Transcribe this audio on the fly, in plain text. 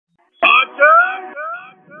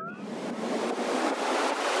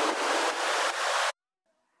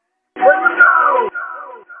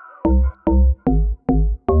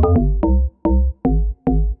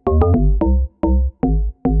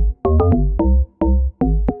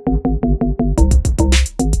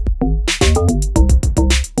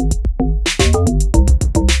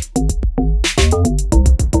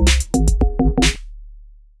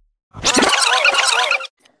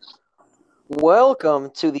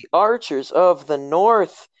welcome to the Archers of the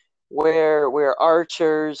North, where we're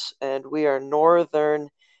archers and we are northern.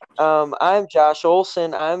 I'm Josh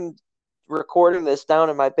Olson. I'm recording this down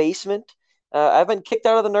in my basement. I've been kicked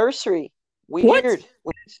out of the nursery. What? Weird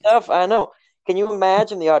stuff. I know. Can you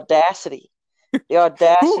imagine the audacity? The Who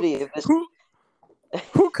audacity of this. who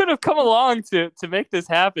who could have come along to make this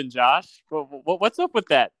happen, Josh? What's up with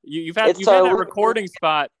that? You've had It's you've had that our. recording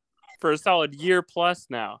spot for a solid year plus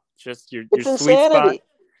now. Just your It's sweet spot. insanity.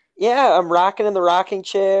 Yeah, I'm rocking in the rocking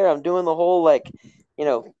chair. I'm doing the whole you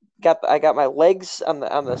know, I got my legs on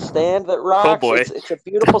the stand that Oh rocks. boy, It's a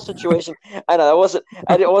beautiful situation. I know I wasn't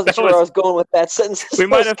that sure where I was. was going with that sentence as We I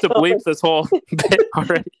might was have to going. bleep this whole bit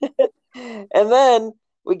already. And then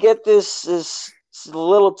we get this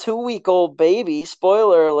little 2 week old baby.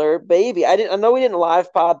 Spoiler alert, baby. I know we didn't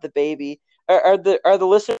live pod the baby. Are the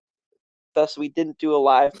listeners with us? We didn't do a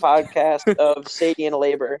live podcast of Sadie and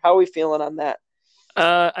Labor. How are we feeling on that?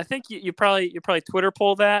 I think you probably Twitter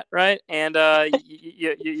poll that, right? And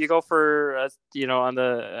you go for on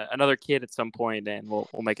the another kid at some point, and we'll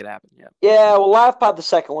make it happen. Yeah. Yeah, well, live pod the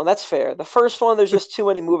second one. That's fair. The first one, there's just too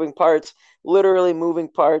many moving parts, literally moving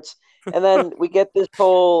parts. And then we get this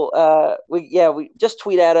whole, we just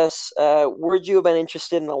tweet at us. Would you have been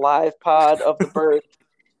interested in a live pod of the birth?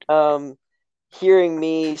 Um, Hearing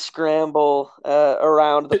me scramble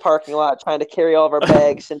around the parking lot, trying to carry all of our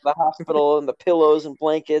bags into the hospital and the pillows and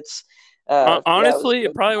blankets. Yeah, it was Honestly, it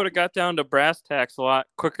good. probably would have got down to brass tacks a lot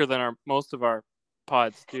quicker than our most of our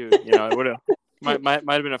pods do. It would have might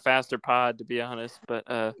have been a faster pod, to be honest. But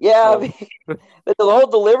Yeah, I well, mean, the whole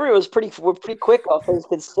delivery was pretty quick, all things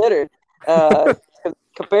considered. Uh,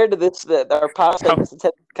 Compared to this, our pod how segments tend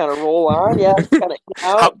to kind of roll on. Yeah, kind of in and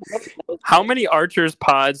how out. how many Archers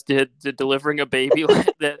pods did delivering a baby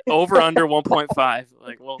that over under 1.5?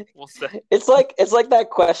 Like we'll say. It's like that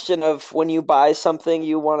question of when you buy something,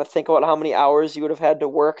 you want to think about how many hours you would have had to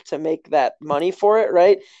work to make that money for it,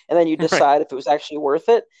 right? And then you Right. decide if it was actually worth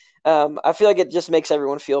it. I feel like it just makes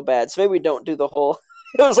everyone feel bad. So maybe we don't do the whole.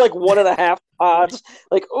 It was like 1.5 pods.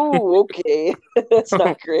 Like, oh, okay, that's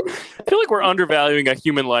not great. I feel like we're undervaluing a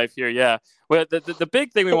human life here. Yeah. Well, the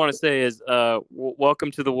big thing we want to say is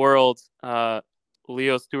welcome to the world,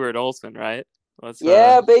 Leo Stewart Olson. Right. Let's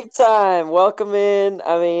Yeah, big time. Welcome in.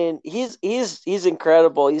 I mean, he's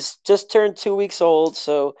incredible. He's just turned 2 weeks old.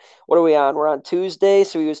 So what are we on? We're on Tuesday.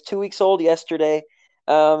 So he was 2 weeks old yesterday.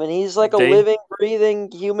 And he's like a day living,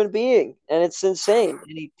 breathing human being, and it's insane.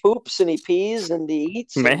 And he poops and he pees and he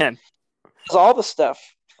eats and man. does all the stuff.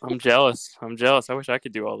 I'm jealous. I'm jealous. I wish I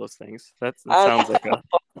could do all those things. That I'm sounds like a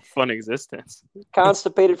fun existence.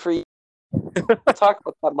 constipated for you. Talk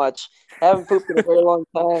about that much. Haven't pooped in a very long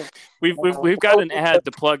time. We've got an ad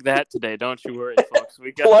to plug that today. Don't you worry, folks.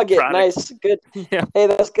 We got the Plug it. product. Nice. Good. Yeah, Hey,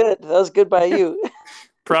 that's good. That was good by you.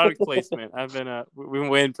 product placement. We've been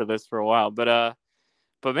waiting for this for a while, but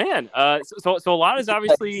man, so a lot has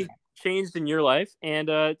obviously changed in your life,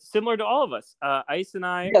 and similar to all of us, Ice and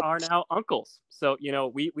I Yes. are now uncles. So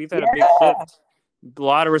we've had a big Yeah. shift, a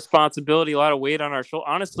lot of responsibility, a lot of weight on our shoulder.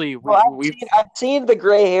 Honestly, Well, we've I've seen the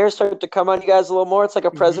gray hair start to come on you guys a little more. It's like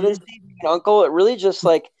a mhm. presidency, being uncle. It really just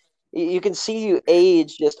like you can see you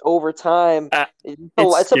age just over time. It's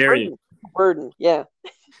It's a scary. burden. Yeah.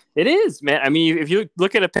 It is, man. I mean, if you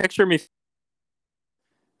look at a picture of me,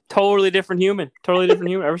 totally different human. Totally different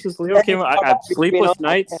human. Ever since Leo came out, I have Being sleepless uncle.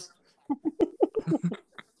 nights.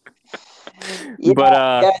 Yeah,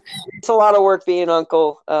 But yeah, it's a lot of work being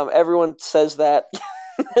uncle. Everyone says that.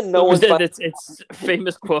 No one's fine. it's a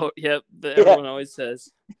famous quote. Yep, that Yeah, everyone always says.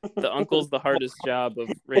 The uncle's the hardest job of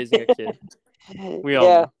raising a kid. We all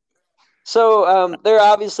yeah. know. So there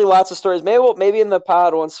are obviously lots of stories. Maybe in the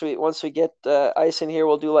pod once we get Ice in here,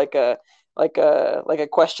 we'll do like a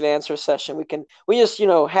question answer session. We just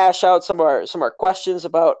hash out some of our questions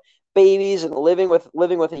about babies and living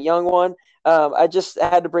with a young one. I just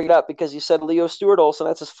had to bring it up because you said Leo Stewart Olson.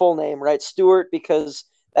 That's his full name, right? Stewart because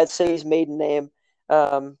that's his maiden name.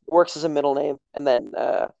 Works as a middle name, and then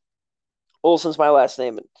Olson's my last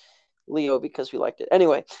name, and Leo because we liked it.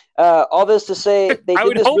 Anyway, all this to say, they I did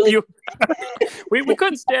would this hope really. you. We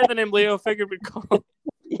couldn't stand the name Leo. Figured we'd call.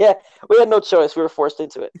 Yeah, we had no choice. We were forced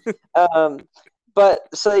into it. But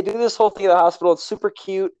so they do this whole thing at the hospital. It's super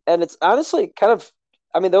cute, and it's honestly kind of.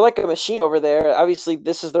 I mean, they're like a machine over there. Obviously,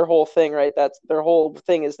 this is their whole thing, right? That's their whole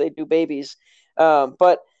thing is they do babies.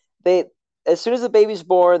 But they, as soon as the baby's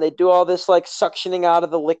born, they do all this like suctioning out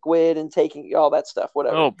of the liquid and taking all that stuff,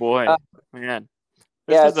 whatever. Oh boy, Uh, man,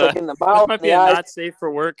 yeah, it's like in the this mouth might and be the a eyes. not safe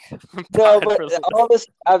for work No, pod but for the all this,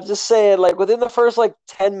 I'm just saying, like within the first like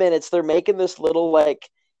 10 minutes, they're making this little like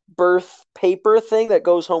birth paper thing that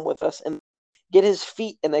goes home with us, and get his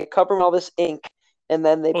feet and they cover him in all this ink, and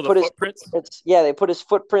then they put his footprints. They put his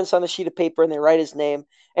footprints on the sheet of paper and they write his name,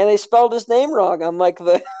 and they spelled his name wrong on like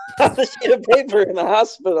the on the sheet of paper in the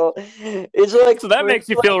hospital. It's like so that makes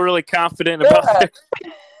you feel really confident about it.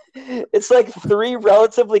 It's like 3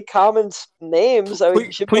 relatively common names. I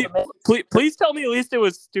mean, please tell me at least it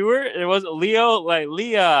was Stuart. It wasn't Leo, like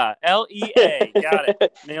Leah, Lea. Got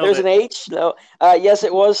it. There's an H. No. Yes,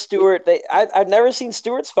 it was Stuart. I've never seen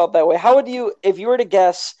Stuart spelled that way. How would you, if you were to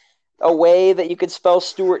guess a way that you could spell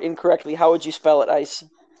Stuart incorrectly, how would you spell it, Ice?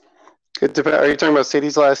 Are you talking about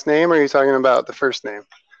Sadie's last name, or are you talking about the first name?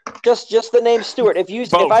 Just the name Stuart.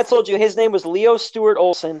 If I told you his name was Leo Stuart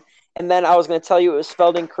Olson, and then I was going to tell you it was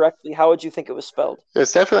spelled incorrectly, how would you think it was spelled?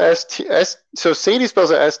 It's definitely so Sadie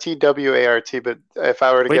spells it Stwart, but if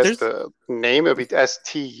I were to guess the name, it would be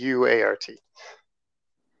Stuart.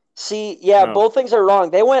 See, both things are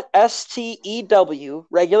wrong. They went Stew,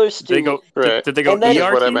 regular Stu. Did they go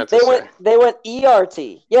ERT? What I meant to say. They went ERT.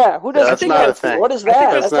 Yeah, who does that's not a thing. What is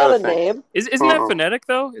that? That's not a name. Isn't that phonetic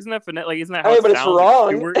though? Isn't that phonetic? Like, isn't that how but it's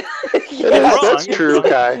wrong. That's true,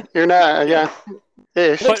 Kai. You're not. Yeah.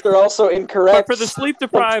 But they're also incorrect. But for the sleep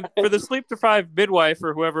deprived midwife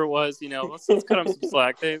or whoever it was, let's cut them some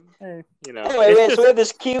slack. Anyway, so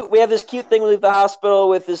we have this cute thing. We leave the hospital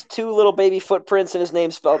with his 2 little baby footprints and his name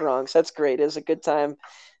spelled wrong. So that's great. It was a good time.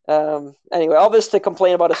 Anyway, all this to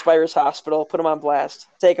complain about Aspirus Hospital. Put them on blast.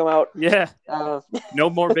 Take them out. Yeah. No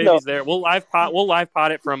more babies there. We'll live pod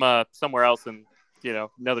it from somewhere else in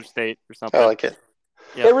another state or something. I like it.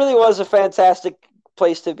 Yeah. It really was a fantastic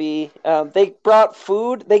place to be. They brought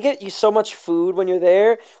food. They get you so much food when you're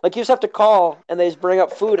there. Like, you just have to call and they just bring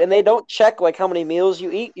up food, and they don't check like how many meals you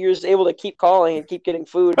eat. You're just able to keep calling and keep getting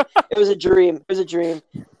food. It was a dream.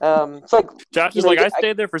 It's like Josh is like, I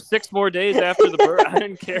stayed there for 6 more days after the birth. I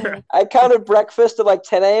didn't care. I counted breakfast at like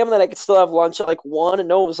 10 a.m. Then I could still have lunch at like 1, and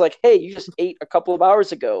no one was like, "Hey, you just ate a couple of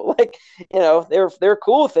hours ago." Like, they're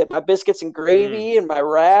cool with it. My biscuits and gravy and my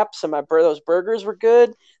wraps and those burgers were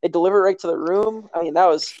good. They deliver it right to the room. I mean, that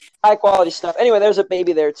was high quality stuff. Anyway, there's a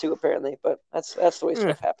baby there too, apparently, but that's the way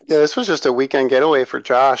stuff happens. Yeah, this was just a weekend getaway for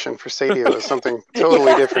Josh, and for Sadie, it was something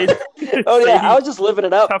totally different. Oh yeah, I was just living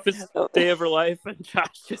it up. Toughest day of her life, and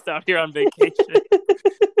Josh just out here on vacation.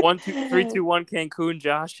 1, 2, 3, 2, 1, Cancun.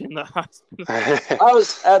 Josh in the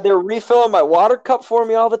hospital. They were refilling my water cup for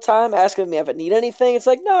me all the time, asking me if I need anything. It's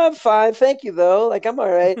like, no, I'm fine, thank you though. Like, I'm all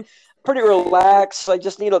right. Pretty relaxed. I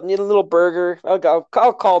just need a little burger. I'll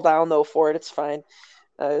call down though for it. It's fine.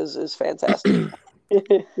 It was fantastic.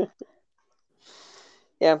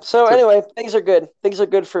 Yeah. So anyway, things are good. Things are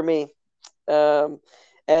good for me.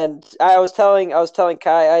 And I was telling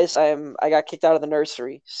Kai Ice I got kicked out of the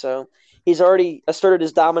nursery. So he's already asserted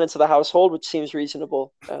his dominance of the household, which seems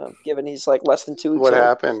reasonable, given he's like less than 2 weeks old. What old.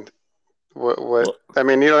 Happened? What? I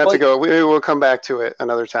mean, you don't have to go. We'll come back to it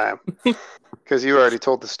another time. Because you already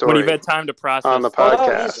told the story. When you've had time to process on the podcast.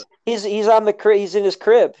 Oh, no, he's he's in his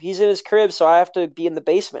crib. He's in his crib, so I have to be in the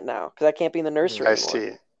basement now because I can't be in the nursery anymore. I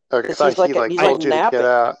see. Okay, I thought he told you napping. to get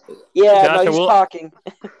out. Yeah, Josh, no, he's talking.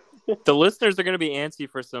 The listeners are going to be antsy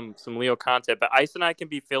for some Leo content, but Ice and I can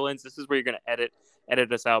be fill-ins. This is where you're going to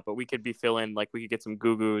edit us out, but we could be fill-in, like we could get some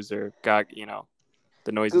goo-goos or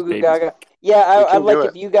the noises. Goo Gaga. Yeah, I'd like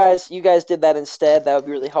if you guys did that instead. That would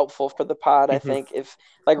be really helpful for the pod. I think if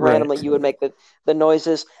randomly you would make the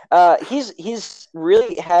noises. He's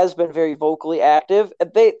really has been very vocally active.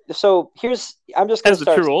 I'm just gonna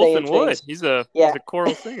start true saying Olsen things. He's a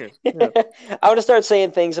choral singer. Yeah. I'm gonna start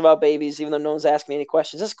saying things about babies, even though no one's asking me any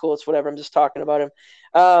questions. It's cool. It's whatever. I'm just talking about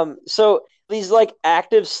him. So these like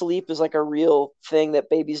active sleep is like a real thing that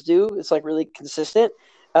babies do. It's like really consistent.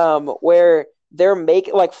 Where they're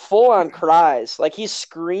making like full on cries, like he's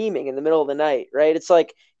screaming in the middle of the night, right? It's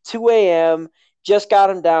like 2 a.m. Just got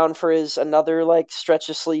him down for his another like stretch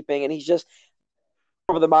of sleeping, and he's just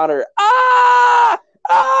over the monitor. Ah!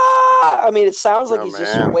 I mean, it sounds like he's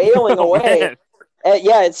just wailing away.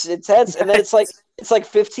 Yeah, it's intense, and then it's like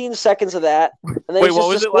 15 seconds of that, and then wait, what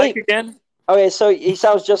was it like again? Okay, so he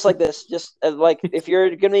sounds just like this. Just like if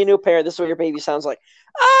you're gonna be a new parent, this is what your baby sounds like.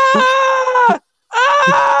 Ah!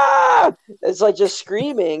 Ah! It's like just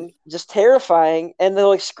screaming, just terrifying, and they'll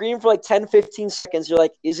like scream for like 10-15 seconds. You're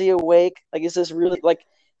like, is he awake? Like, is this really like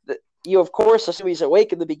you of course assume he's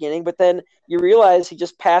awake in the beginning, but then you realize he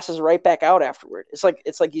just passes right back out afterward. It's like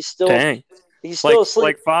he's still asleep.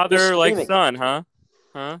 Like father, like son, huh?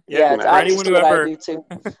 Yeah,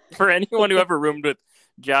 for anyone who ever roomed with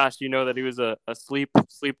Josh, you know that he was a sleep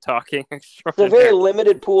talking It's a very extraordinaire.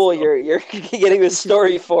 limited pool you're getting this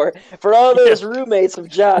story for. For all those roommates of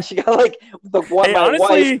Josh, you got like my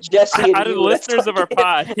honestly, wife, Jesse, and out of you. the listeners of our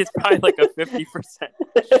pod, it's probably like a 50%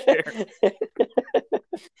 share.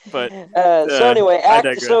 But so anyway, I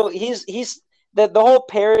digress. so he's the whole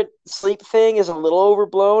parent sleep thing is a little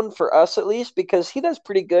overblown for us at least, because he does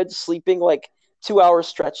pretty good sleeping like 2-hour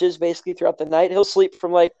stretches basically throughout the night. He'll sleep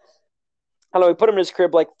from like, I don't know, we put him in his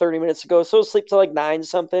crib like 30 minutes ago, so he'll sleep till like 9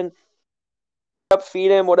 something. Up,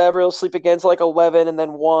 feed him, whatever. He'll sleep again till like 11 and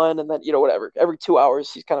then 1 and then, whatever. Every 2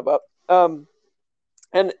 hours he's kind of up.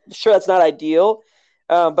 And sure, that's not ideal,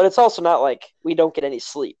 but it's also not like we don't get any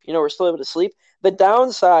sleep. We're still able to sleep. The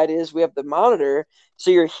downside is we have the monitor, so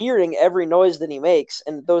you're hearing every noise that he makes,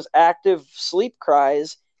 and those active sleep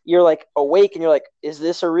cries, you're like awake and you're like, is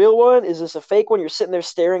this a real one? Is this a fake one? You're sitting there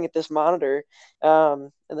staring at this monitor,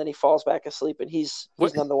 and then he falls back asleep, and he's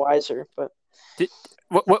none the wiser. But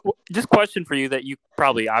just question for you that you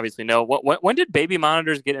probably obviously know. When did baby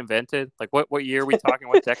monitors get invented? Like what year are we talking?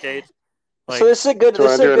 What decade? Like, so this is a good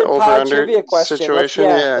pod trivia question. Situation?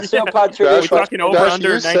 Let's do a pod trivia question. Are we talking over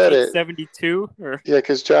under 1972? Yeah,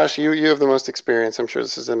 because Josh, you have the most experience. I'm sure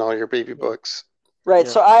this is in all your baby books. Right,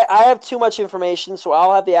 yeah. So I have too much information, so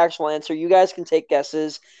I'll have the actual answer. You guys can take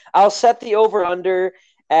guesses. I'll set the over under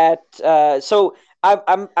at so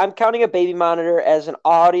I'm counting a baby monitor as an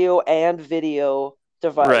audio and video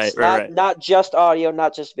device, not just audio,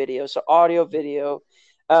 not just video. So audio, video.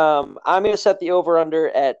 I'm going to set the over under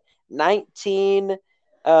at 19.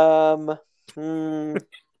 Oh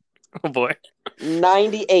boy,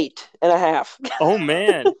 98 and a half. Oh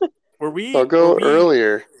man, I'll go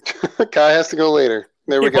earlier. Kai has to go later.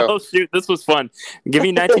 There we go. Oh shoot, this was fun. Give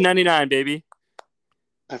me 1999, baby.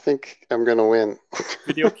 I think I'm gonna win.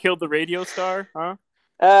 Video killed the radio star, huh?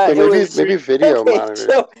 Maybe video monitor.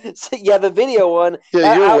 So yeah, the video one.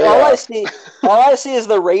 Yeah, all I see is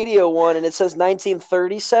the radio one, and it says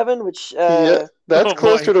 1937, which that's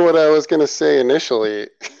closer to what I was gonna say initially.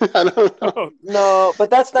 I don't know. No,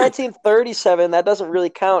 but that's 1937. That doesn't really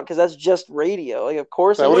count because that's just radio. Like, of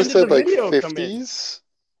course, I would have said like 50s.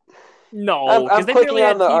 No, I'm they clicking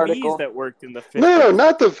on the TVs article that worked in the 50s. No,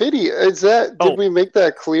 not the video. Is that? Did we make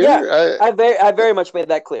that clear? Yeah, I very much made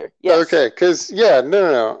that clear. Yes. Okay, because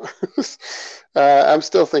no. I'm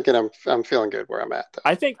still thinking I'm feeling good where I'm at. Though.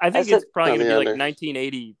 I think it's probably gonna be like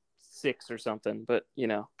 1986 or something. But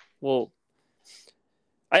well,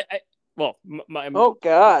 oh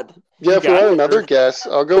God. Yeah, if you want another guess,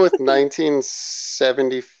 I'll go with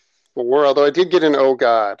 1974. Although I did get an oh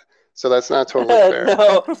God. So that's not totally fair.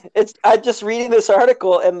 No, I'm just reading this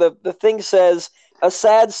article, and the thing says a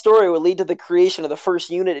sad story would lead to the creation of the first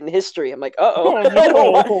unit in history. I'm like, no. I want to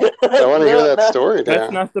hear that story. That's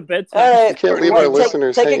not the bedtime. All right, you can't leave our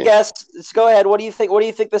listeners take hanging. a guess. Let's go ahead. What do you think? What do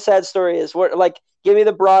you think the sad story is? Give me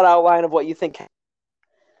the broad outline of what you think.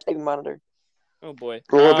 Baby monitor. Oh boy.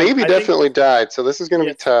 Well, baby definitely died, so this is going to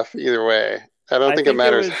be tough either way. I don't think it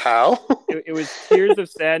matters how. It was Tears of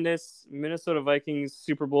Sadness, Minnesota Vikings,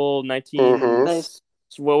 Super Bowl 19. Mm-hmm. Nice.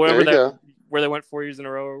 Well, where they went 4 years in a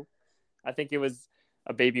row. I think it was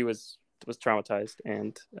a baby was traumatized,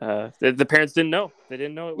 and the parents didn't know. They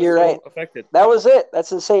didn't know it was so affected. That was it.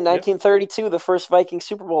 That's insane. 1932, the first Viking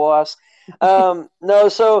Super Bowl loss. No,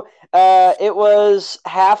 so it was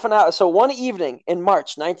half an hour. So one evening in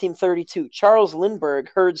March 1932, Charles Lindbergh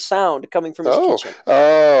heard sound coming from his kitchen.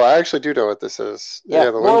 Oh, I actually do know what this is. Yeah,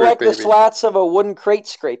 the more like baby. The slats of a wooden crate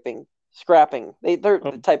scrapping. They're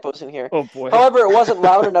typos in here. Oh boy. However, it wasn't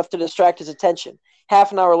loud enough to distract his attention.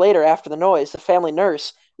 Half an hour later, after the noise, the family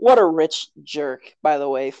nurse. What a rich jerk, by the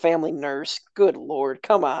way. Family nurse. Good Lord,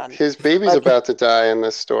 come on. His baby's about to die in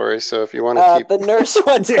this story, so if you want to keep the nurse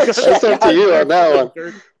went to that's up to you on that one.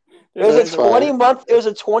 It was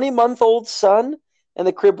a 20-month-old son, and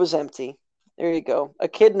the crib was empty. There you go. A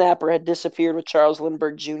kidnapper had disappeared with Charles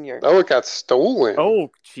Lindbergh Jr. Oh, it got stolen.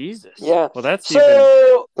 Oh, Jesus. Yeah. Well, that's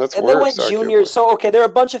worse. Then went Junior. So, okay, there are a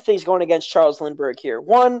bunch of things going against Charles Lindbergh here.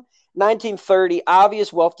 One, 1930,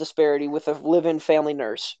 obvious wealth disparity with a live-in family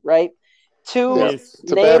nurse, right? Two,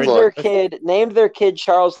 named their kid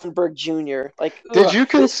Charles Lindbergh Jr. Did you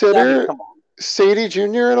consider Sadie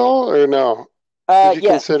Jr. at all, or no? Did you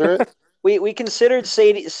consider it? We considered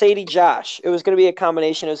Sadie Josh. It was going to be a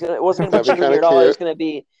combination. It wasn't going to be Junior at all. It was going to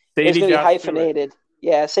be hyphenated. Stewart.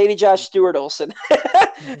 Yeah, Sadie Josh Stewart Olson.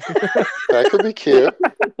 That could be cute.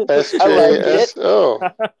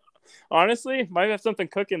 SJSO. Honestly, might have something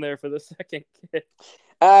cooking there for the second kid.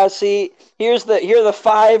 See, here are the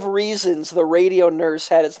 5 reasons the radio nurse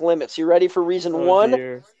had its limits. You ready for reason 1?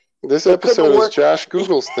 Dear. This episode is Josh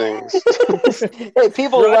Googles things. Hey,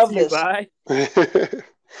 people love this.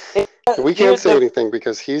 We can't say anything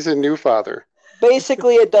because he's a new father.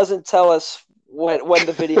 Basically, it doesn't tell us when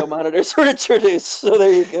the video monitors were introduced. So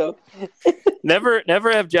there you go. Never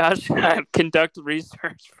have Josh conduct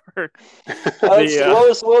research for what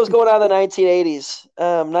was going on in the 1980s?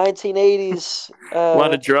 1980s. A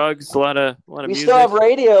lot of drugs, a lot of we music. still have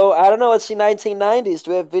radio. I don't know. Let's see. 1990s.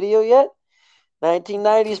 Do we have video yet?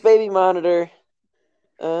 1990s baby monitor.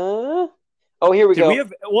 Oh, here we go.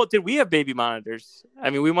 Did we have baby monitors? I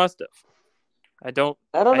mean, we must have. I don't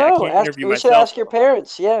know. We should ask your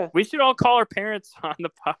parents. Yeah. We should all call our parents on the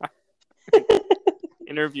pod.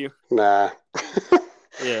 Interview. Nah.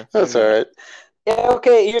 Yeah. That's all right. Yeah,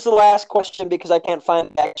 okay, here's the last question because I can't find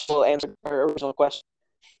the actual answer to our original question.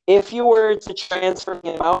 If you were to transfer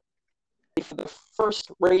him out for the first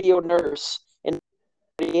radio nurse in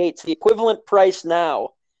 1938 to the equivalent price now,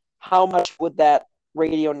 how much would that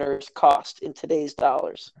radio nurse cost in today's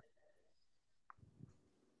dollars?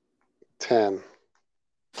 10.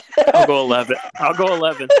 I'll go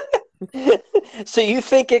 11. So you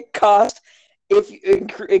think it cost,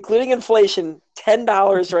 including inflation,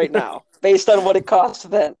 $10 right now, based on what it cost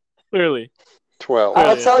then? Clearly. 12.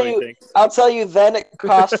 I'll tell you. Then it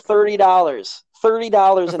cost $30. $30 in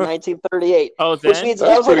 1938. Oh, then? Which means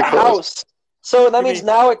that was like a house. So that means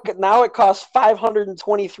now it costs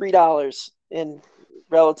 $523 in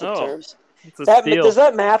relative terms. Does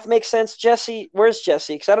that math make sense, Jesse? Where's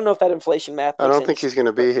Jesse? Because I don't know if that inflation math makes sense. I don't think he's going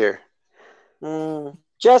to be here.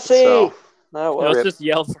 Jesse! So, let's just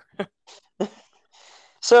yell for him.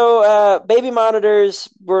 So, baby monitors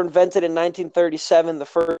were invented in 1937, the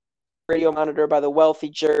first radio monitor by the wealthy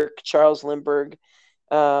jerk, Charles Lindbergh.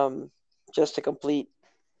 Just a complete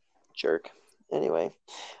jerk. Anyway,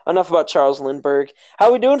 enough about Charles Lindbergh.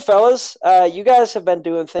 How we doing, fellas? You guys have been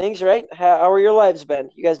doing things, right? How are your lives been?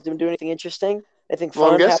 You guys been doing anything interesting? I think fun.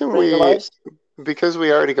 Well, I'm guessing in your lives? Because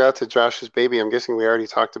we already got to Josh's baby, I'm guessing we already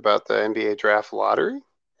talked about the NBA draft lottery.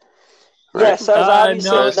 Right? Yes, that was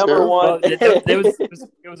obviously number one. Well,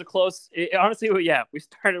 it was a close. Honestly, yeah, we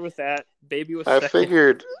started with that. Baby was. I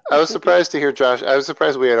was surprised to hear Josh. I was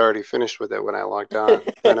surprised we had already finished with it when I logged on.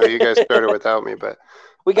 I know you guys started without me, but.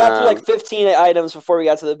 We got through like 15 items before we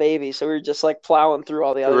got to the baby, so we were just like plowing through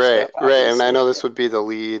all the other stuff. Right, and I know this would be the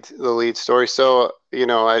lead story. So, I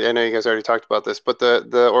know you guys already talked about this, but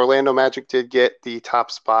the Orlando Magic did get the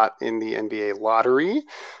top spot in the NBA lottery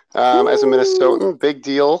as a Minnesotan. Big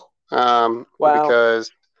deal. Wow.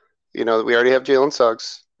 Because, we already have Jalen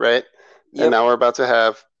Suggs, right? Yep. And now we're about to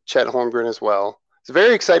have Chet Holmgren as well. It's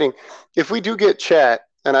very exciting. If we do get Chet,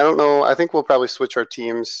 and I don't know, I think we'll probably switch our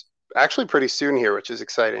teams actually pretty soon here, which is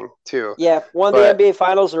exciting too. Yeah, the NBA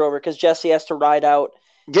Finals are over because Jesse has to ride out.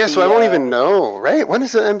 Yeah, so I don't even know, right? When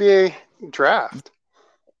is the NBA draft?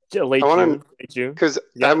 Late June. Because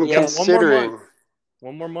I'm considering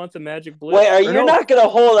one more month of Magic Blitz. Wait, you're not going to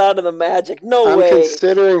hold out to the Magic? No way. I'm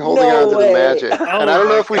considering holding on to the Magic. And I don't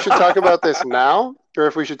know if we should talk about this now or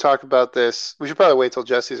if we should talk about this. We should probably wait till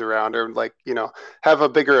Jesse's around or have a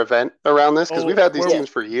bigger event around this because we've had these teams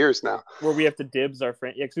for years now. Where we have to dibs our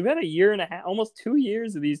friend. Yeah, because we've had a year and a half, almost 2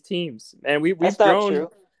 years of these teams. And we've That's grown. Not true,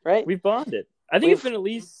 right? We've bonded. I think it's been at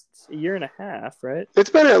least a year and a half, right? It's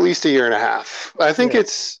been at least a year and a half. I think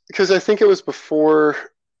it's because I think it was before.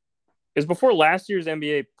 It was before last year's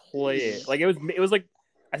NBA play. Like it was like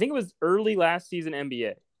I think it was early last season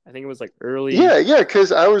NBA. I think it was like early. Yeah,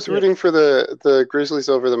 because I was rooting for the Grizzlies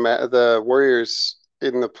over the Warriors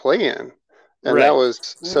in the play-in, and that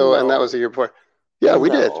was and that was the year before. Yeah, we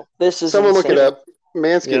did. This is someone insane. Look it up.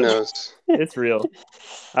 Mansky knows. It's real.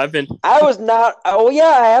 I was not. Oh yeah,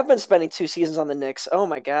 I have been spending 2 seasons on the Knicks. Oh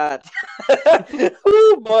my god.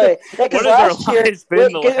 Oh boy. Because last year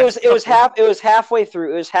it was halfway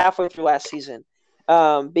through. It was halfway through last season.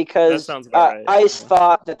 Because Ice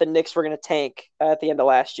thought that the Knicks were going to tank at the end of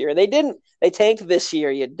last year. They didn't. They tanked this year,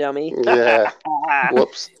 you dummy. Yeah.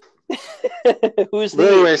 Whoops.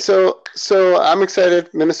 Anyway, so I'm excited.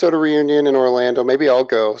 Minnesota reunion in Orlando. Maybe I'll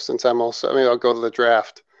go since I'll go to the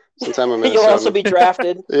draft since I'm a Minnesotan. You'll also be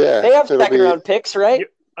drafted. Yeah. They have second-round picks, right?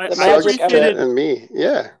 The Magic and me.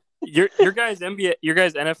 Yeah. Your guys'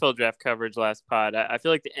 NFL draft coverage last pod. I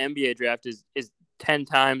feel like the NBA draft is 10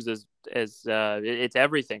 times as it's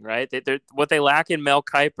everything, right? What they lack in Mel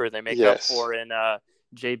Kiper, they make up for in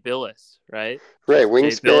Jay Billis, right? Right,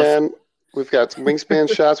 wingspan. We've got wingspan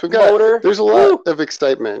shots. There's a lot of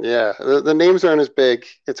excitement. Yeah, the names aren't as big.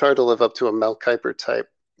 It's hard to live up to a Mel Kiper type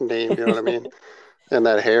name. You know what I mean? and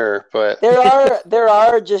that hair, but there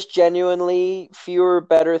are just genuinely fewer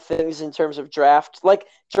better things in terms of draft. Like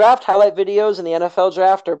draft highlight videos in the NFL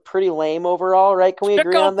draft are pretty lame overall, right? Can we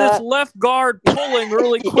agree on that? Check out this left guard pulling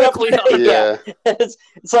really Yep. quickly. yeah.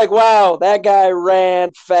 It's like, wow, that guy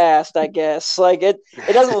ran fast, I guess. Like it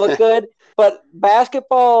doesn't look good, but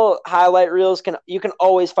basketball highlight reels you can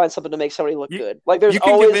always find something to make somebody look good. Like there's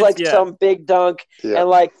always some big dunk and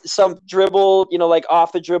like some dribble, like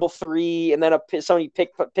off the dribble three, and then somebody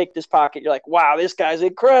picked his pocket. You're like, wow, this guy's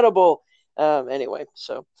incredible. Anyway,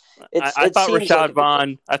 so I thought Rashad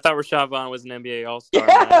Vaughn was an NBA All-Star.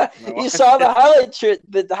 Yeah, you saw the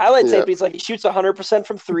highlight tape. He's like, he shoots 100%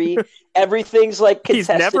 from three. Everything's like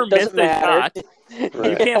contested. He's never missed a shot. Right.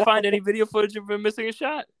 You can't find any video footage of him missing a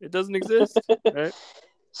shot. It doesn't exist. Right?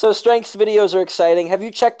 So strengths videos are exciting. Have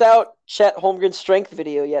you checked out Chet Holmgren's strength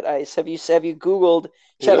video yet, Ice? Have you Googled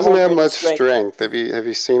Chet He doesn't have much strength? Have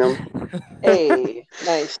you seen him? Hey,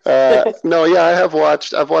 nice. No, yeah, I've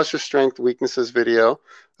watched a strength weaknesses video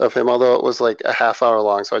of him, although it was like a half hour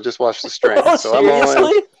long, so I just watched the strength. Oh, so seriously? I'm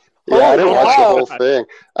all in. Yeah, I didn't watch the whole thing.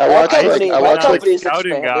 I watched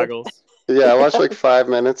scouting goggles. Yeah, I watched like 5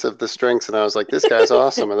 minutes of the strengths, and I was like, "This guy's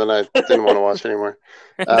awesome," and then I didn't want to watch anymore.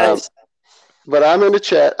 Nice. But I'm into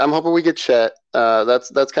Chet. I'm hoping we get Chet. That's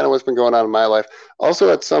kind of what's been going on in my life.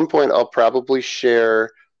 Also, at some point, I'll probably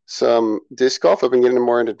share some disc golf. I've been getting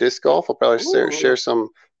more into disc golf. I'll probably share some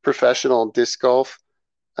professional disc golf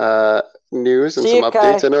news and some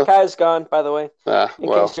updates. Kai. I know Kai's gone, by the way. Well,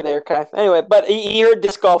 case you're there, Kai. Anyway, but he heard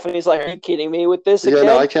disc golf and he's like, "Are you kidding me with this again?"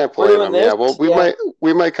 Yeah, no, I can't blame him. Yeah, well,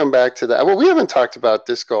 we might come back to that. Well, we haven't talked about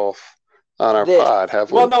disc golf on our pod, have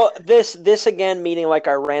we? Well, no, this again meaning like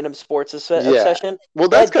our random sports session. Well,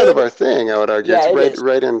 that's kind of our thing, I would argue. Yeah, it's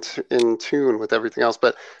right in tune with everything else.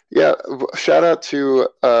 But yeah, shout out to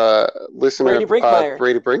listener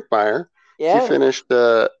Brady Brinkmeyer. Yeah, he finished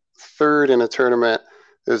third in a tournament.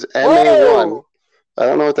 It was MA1. I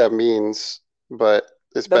don't know what that means, but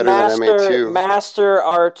it's better than MA2. Master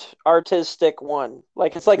artistic one.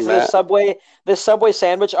 Like it's like the Subway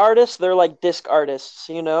sandwich artists. They're like disc artists,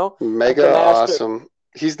 Mega awesome.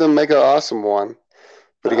 He's the mega awesome one,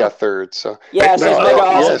 but he got third. So yeah, so mega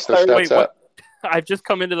awesome. Wait, what? I've just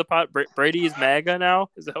come into the pot. Brady is MAGA now.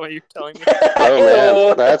 Is that what you're telling me? Oh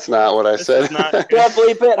man, that's not what I said. Yeah,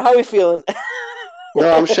 bleep it. How are we feeling? No,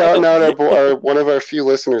 I'm shouting out one of our few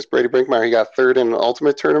listeners, Brady Brinkmeyer. He got third in an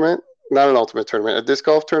ultimate tournament. Not an ultimate tournament, a disc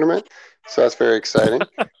golf tournament. So that's very exciting.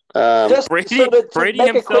 Brady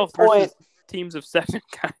himself versus teams of 7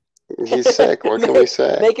 guys. He's sick. What can we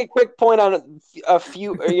say? Make a quick point on a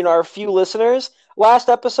few, our few listeners. Last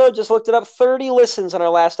episode, just looked it up. 30 listens on our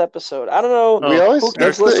last episode. I don't know.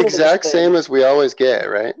 That's the exact same as we always get,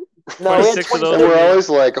 right? No, we had 26 and we're always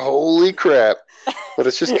like, holy crap. But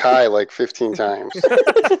it's just Kai like 15 times.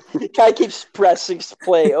 Kai keeps pressing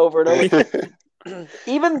play over and over.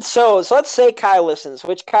 Even so let's say Kai listens.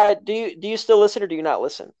 Which Kai, do you still listen or do you not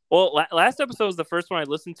listen? Well, last episode was the first one I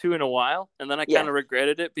listened to in a while, and then I kind of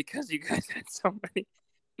regretted it because you guys had so many.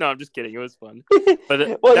 No, I'm just kidding. It was fun.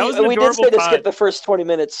 But we did say to skip the first 20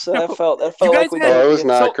 minutes. I felt like we did. It was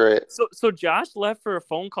not great. So Josh left for a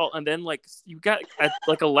phone call, and then like you got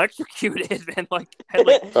like electrocuted and like had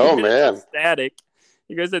like 2 minutes of static.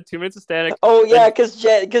 You guys had 2 minutes of static. Oh yeah, because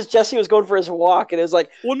Jesse was going for his walk, and it was like,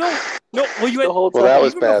 well, no. Well, you had the whole time. Well, that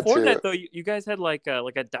was even bad before too. that though. You guys had like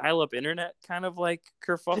a dial-up internet kind of like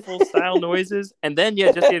kerfuffle style noises, and then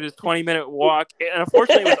Jesse had his 20-minute walk, and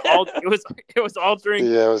unfortunately it was all during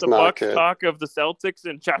the Bucks talk of the Celtics,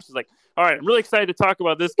 and Josh was like, "All right, I'm really excited to talk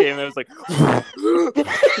about this game," and I was like,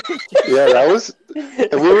 yeah, that was.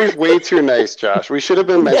 And we were way too nice, Josh. We should have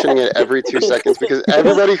been mentioning it every 2 seconds because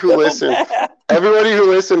everybody who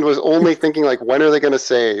listened was only thinking like, when are they going to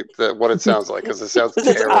say what it sounds like? Because it sounds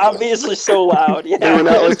terrible. It's obviously so loud. Yeah. They were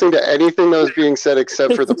not listening to anything that was being said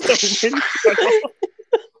except for the.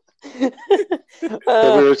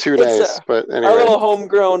 We were too nice, but anyway. Our little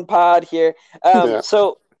homegrown pod here.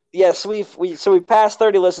 So yes, we passed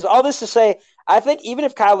 30 listens. All this to say, I think even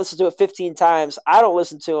if Kyle listens to it 15 times, I don't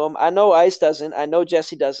listen to him. I know Ice doesn't. I know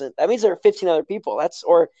Jesse doesn't. That means there are 15 other people. That's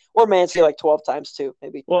or Mancy like 12 times too.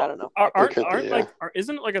 Maybe I don't know.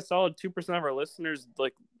 Isn't it like a solid 2% of our listeners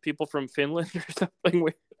like people from Finland or something?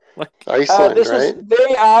 Like Iceland, this right? is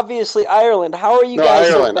very obviously Ireland. How are you guys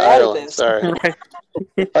so bad at this? Sorry.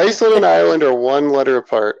 Iceland and Ireland are 1 letter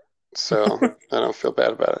apart, so I don't feel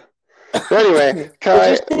bad about it. But anyway,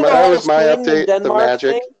 Kai, that was my update. The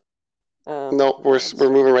Magic. No, we're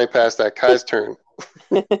moving right past that. Kai's turn.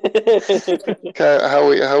 Kai,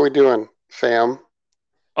 how we doing, fam?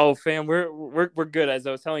 Oh, fam, we're good. As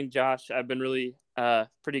I was telling Josh, I've been really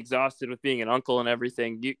pretty exhausted with being an uncle and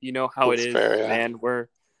everything. You know how That's it is, fair, yeah. man. We're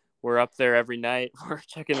up there every night. We're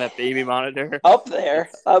checking that baby monitor. Up there,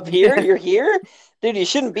 up here, you're here, dude. You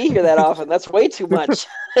shouldn't be here that often. That's way too much.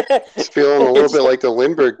 It's feeling a little bit like the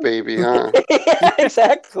Lindbergh baby, huh? Yeah,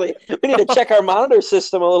 exactly. We need to check our monitor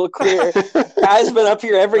system a little clearer. Guy's been up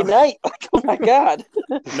here every night. Like, oh my god.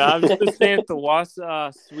 No, I'm just staying at the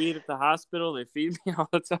Wausau suite at the hospital. They feed me all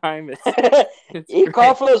the time. You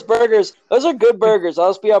call for those burgers. Those are good burgers.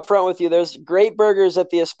 I'll just be up front with you. There's great burgers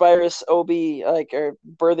at the Aspirus OB or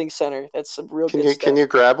birthing center. That's some real good stuff. Can you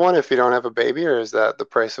grab one if you don't have a baby, or is that the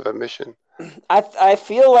price of admission? I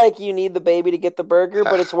feel like you need the baby to get the burger,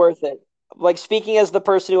 but it's worth it. Like, speaking as the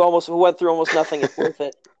person who went through almost nothing, it's worth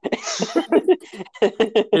it.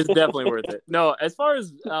 It's definitely worth it. No, as far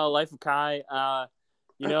as Life of Kai, I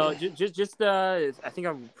think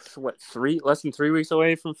I'm less than 3 weeks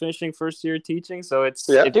away from finishing first year teaching. So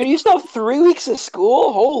dude, you still have 3 weeks of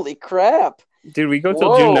school? Holy crap! Dude, we go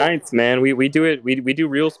till June 9th, man. We do it. We do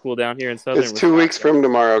real school down here in Southern. It's 2 weeks from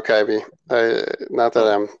tomorrow, Kybe.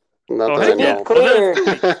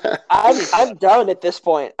 I'm done at this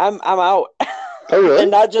point. I'm out. Oh, really?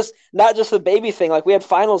 And not just the baby thing. Like, we had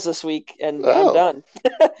finals this week, and I'm done.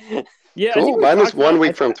 Yeah, cool. Mine is 1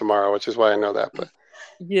 week from tomorrow, which is why I know that. But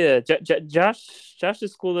yeah,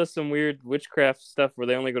 Josh's school does some weird witchcraft stuff where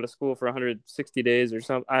they only go to school for 160 days or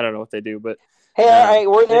something. I don't know what they do, but hey, all right,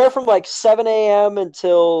 we're there from like 7 a.m.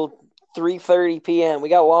 until 3:30 p.m. We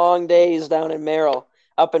got long days down in Merrill,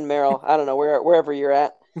 up in Merrill. I don't know wherever you're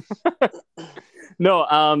at. No,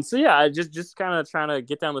 so yeah, just kind of trying to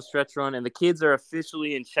get down the stretch run, and the kids are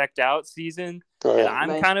officially in checked out season, and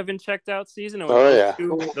I'm kind of in checked out season. And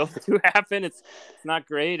when those two happen, it's not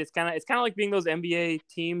great. It's kind of like being those NBA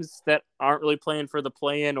teams that aren't really playing for the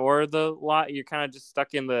play-in or the lot. You're kind of just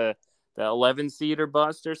stuck in the 11 seed or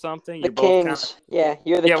bust or something. You're Kings.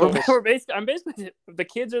 You're the Kings. I'm basically the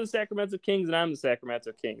kids are the Sacramento Kings, and I'm the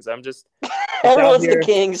Sacramento Kings. I'm just everyone's the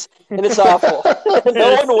Kings, and it's awful.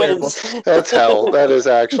 No one wins. That's hell. That is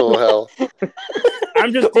actual hell.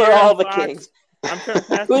 I'm just we're all the Kings. I'm trying to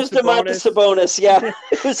pass Who's Domantas Sabonis? Yeah,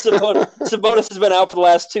 who's Sabonis? Sabonis has been out for the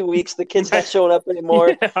last 2 weeks. The kid's not showing up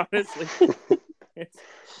anymore. Yeah, honestly.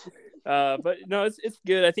 But no, it's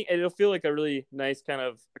good. I think it'll feel like a really nice kind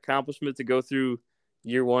of accomplishment to go through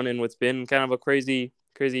year one in what's been kind of a crazy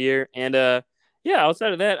year. And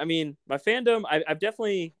outside of that, I mean, my fandom, I've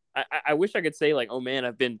definitely, I wish I could say like, oh man,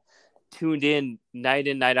 I've been tuned in, night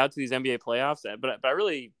out to these NBA playoffs, but I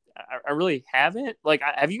really haven't. Like,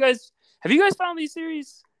 have you guys found these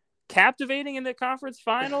series captivating in the conference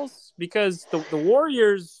finals? Because the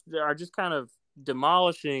Warriors are just kind of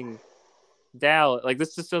demolishing Dallas. Like,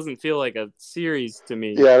 this just doesn't feel like a series to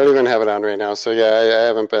me. Yeah, I don't even have it on right now. So yeah, I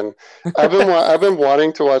haven't been. I've been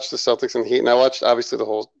wanting to watch the Celtics and Heat, and I watched obviously the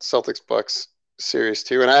whole Celtics Bucks series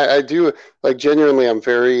too. And I do, like, genuinely,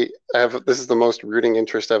 this is the most rooting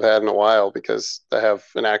interest I've had in a while, because I have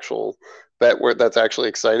an actual bet that's actually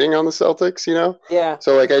exciting on the Celtics. Yeah.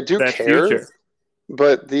 So like, I do care. Future.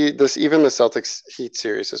 But even the Celtics Heat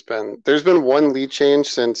series there's been one lead change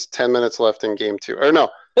since 10 minutes left in game 2. Or no,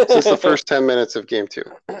 since the first 10 minutes of game 2.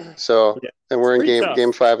 So, and we're in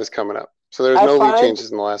game 5 is coming up. So there's no lead changes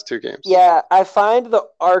in the last 2 games. Yeah, I find the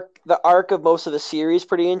arc of most of the series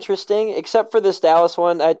pretty interesting, except for this Dallas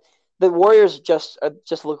one. The Warriors just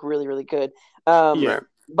look really, really good.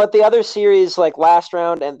 But the other series, like last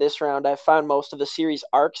round and this round, I found most of the series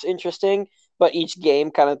arcs interesting, but each game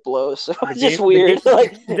kind of blows. So it's just weird.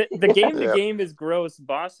 The game is gross.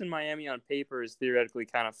 Boston, Miami on paper is theoretically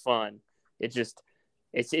kind of fun.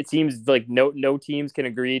 It seems like no teams can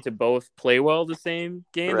agree to both play well the same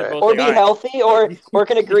game. Right. Or be healthy, or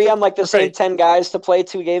can agree on like the same 10 guys to play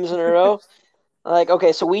 2 games in a row. Like,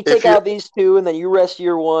 okay, so we take out these 2, and then you rest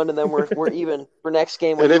year 1, and then we're even for next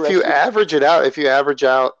game. And if you average it out,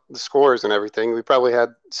 the scores and everything, we probably had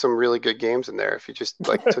some really good games in there if you just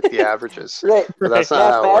like took the averages. Right. But that's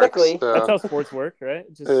not how it works. So. That's how sports work, right?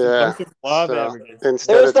 Averages.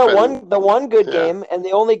 There's the one good game, and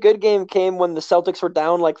the only good game came when the Celtics were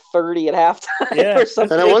down like 30 at halftime or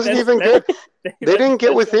something. And it wasn't even good. They didn't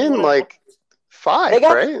get within like 5,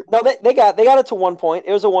 right? No, they got it to 1 point.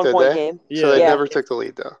 It was a 1 point game. Yeah. So they never took the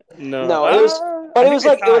lead though. No, it was. But it was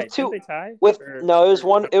like it was 2.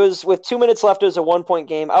 It was with 2 minutes left. It was a 1 point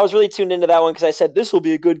game. I was really tuned into that one because I said this will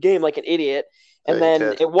be a good game, like an idiot. And then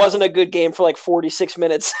it wasn't a good game for like 46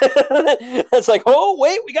 minutes. It's like, oh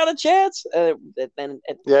wait, we got a chance. I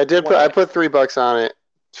did. I put $3 on it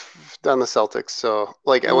on the Celtics. So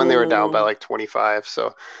like when they were down by like 25.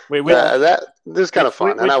 So wait, that this is kind of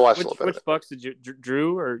fun, and I watched a little bit. Which Bucks did you,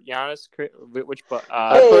 Drew or Giannis? Which Bucks?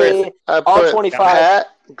 I put all 25. Pat,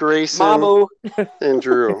 Grayson, Mamu, and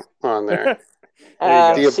Drew on there.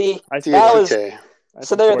 See, that was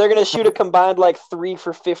so they're gonna shoot a combined like 3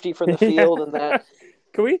 for 50 from the field, and that.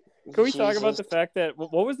 Can we talk about the fact that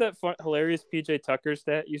what was that hilarious PJ Tucker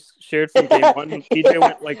stat you shared from game one? PJ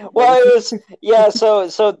went like. Well, it was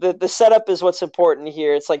So the setup is what's important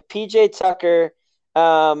here. It's like PJ Tucker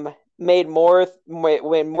made more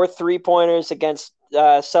 3-pointers against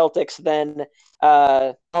Celtics than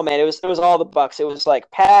it was all the Bucks. It was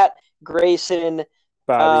like Pat, Grayson,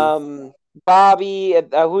 Bobby,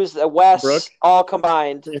 who's Wes, Brooke? all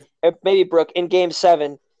combined, maybe Brooke in Game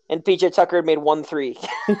 7. And PJ Tucker had made 1 3.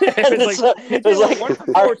 It was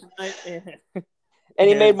like and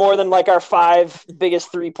he made more than like our 5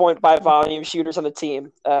 biggest 3-point by volume shooters on the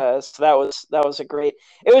team. So that was a great.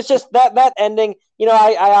 It was just that ending.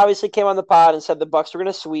 I obviously came on the pod and said the Bucks were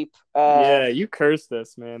going to sweep. Yeah, you cursed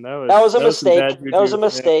this, man. That was a mistake. That was a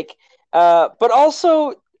mistake. But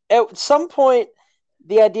also at some point,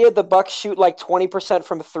 the idea the Bucks shoot like 20%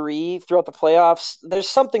 from 3 throughout the playoffs, there's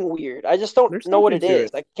something weird. I just don't know what it is.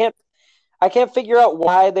 I can't figure out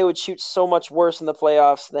why they would shoot so much worse in the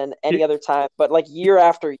playoffs than any other time. But like year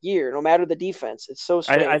after year, no matter the defense, it's so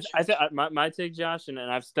strange. My take, Josh, and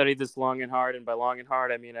I've studied this long and hard. And by long and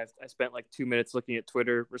hard, I mean I spent like 2 minutes looking at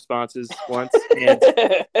Twitter responses once. And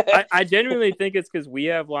I genuinely think it's because we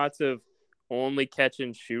have lots of only catch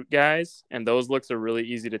and shoot guys, and those looks are really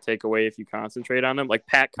easy to take away if you concentrate on them. Like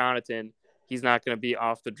Pat Connaughton, he's not going to be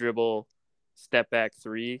off the dribble, step back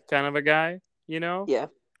 3 kind of a guy, Yeah.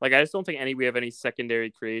 Like I just don't think we have any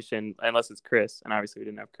secondary creation unless it's Chris, and obviously we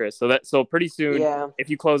didn't have Chris. So pretty soon, if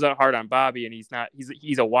you close out hard on Bobby and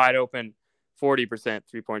he's a wide open 40%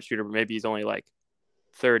 3-point shooter, but maybe he's only like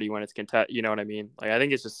 30 when it's contested. You know what I mean? Like I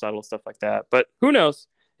think it's just subtle stuff like that. But who knows?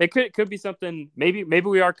 It could be something. Maybe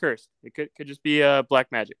we are cursed. It could just be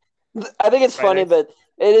black magic. I think it's funny that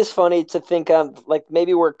it is funny to think like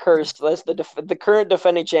maybe we're cursed as the current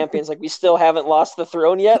defending champions. Like we still haven't lost the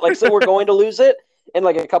throne yet. Like so we're going to lose it in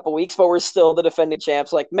like a couple weeks, but we're still the defending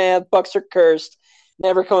champs. Like man, Bucks are cursed.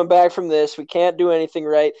 Never coming back from this. We can't do anything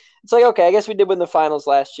right. It's like okay, I guess we did win the finals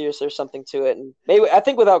last year, so there's something to it. And maybe I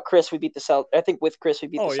think without Chris, we beat the Celtics. I think with Chris, we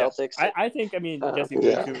beat the Celtics. I think. I mean, Jesse,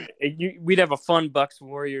 we'd have a fun Bucks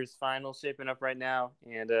Warriors final shaping up right now,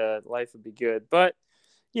 and life would be good. But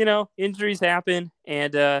injuries happen,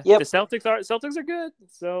 and the Celtics are good.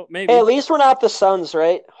 So maybe. Hey, at least we're not the Suns,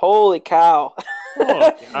 right? Holy cow!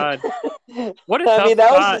 Oh God! What a tough that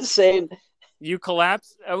spot. Was insane. You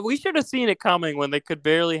collapsed. We should have seen it coming when they could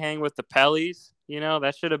barely hang with the Pellies.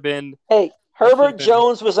 That should have been. Hey, Herbert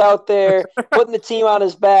Jones was out there putting the team on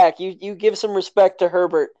his back. You give some respect to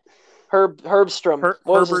Herbert. Herbstrom.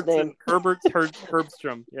 What was his name? Herbert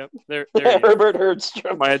Herbstrom. Yep. There Herbert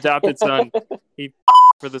Herbstrom. My adopted son. He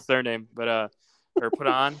for the surname, but or put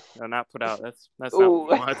on. No, not put out. That's not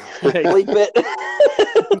much. Bleep it.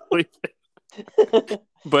 Bleep it.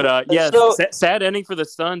 But sad ending for the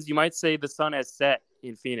Suns. You might say the sun has set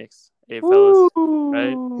in Phoenix, fellas.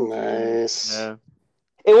 Right? Nice. Yeah.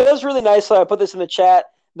 It was really nice. I put this in the chat.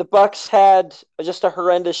 The Bucks had just a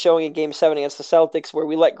horrendous showing in Game 7 against the Celtics, where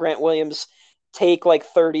we let Grant Williams take like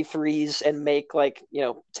 33s and make like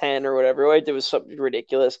 10 or whatever. It was something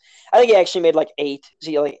ridiculous. I think he actually made like 8. Was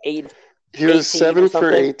he like 8? He was 7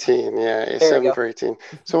 for 18. Yeah, 7 for 18.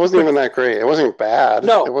 So it wasn't even that great. It wasn't bad.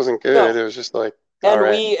 No, it wasn't good. No. It was just like.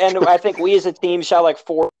 And I think we as a team shot like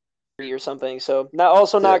 4 or something. So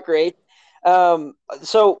not great.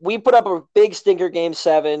 So we put up a big stinker Game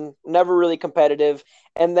 7, never really competitive.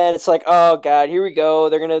 And then it's like, oh God, here we go.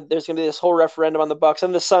 There's gonna be this whole referendum on the Bucks,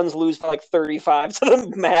 and the Suns lose by like 35 to the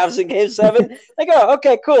Mavs in Game 7. Like, oh,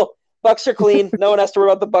 okay, cool. Bucks are clean. No one has to worry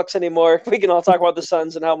about the Bucks anymore. We can all talk about the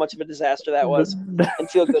Suns and how much of a disaster that was, and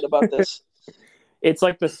feel good about this. It's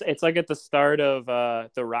like at the start of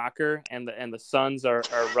the Rocker, and the Suns are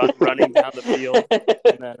running down the field,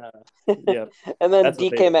 and then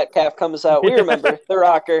DK Metcalf comes out. We remember the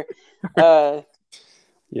Rocker.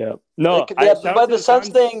 Yeah. No, but the Suns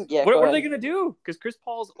thing. Yeah. What are they gonna do? Because Chris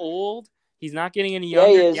Paul's old. He's not getting any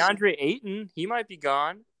younger. DeAndre Ayton, he might be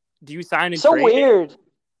gone. Do you sign and trade? Weird.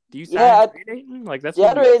 Do you sign and trade Ayton? Like that's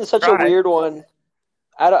DeAndre Ayton's such a weird one.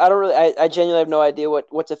 I don't really. I genuinely have no idea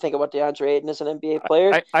what to think about DeAndre Ayton as an NBA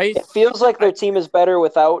player. It feels like their team is better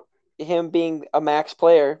without him being a max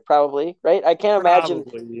player. Probably, right? I can't imagine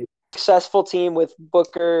a successful team with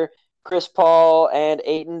Booker, Chris Paul, and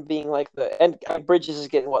Ayton being like and Bridges is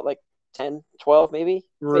getting what, like 10, 12 maybe?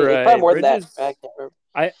 Right. Probably more Bridges, than that. I can't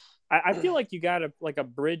remember. I feel like you gotta like a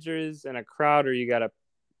Bridges and a Crowder, you gotta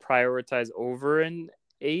prioritize over an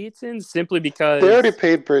Ayton simply because they already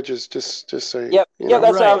paid Bridges. Just so Yep. you Yeah, know.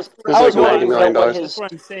 that's what I was. It was I was like wondering $90 million. what his. That's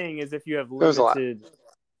what I'm saying is if you have was a lot. limited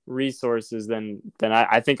resources, then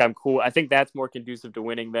I think I'm cool. I think that's more conducive to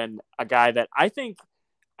winning than a guy that I think.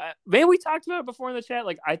 Maybe we talked about it before in the chat.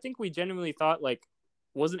 Like I think we genuinely thought like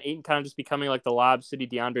wasn't Ayton kind of just becoming like the Lob City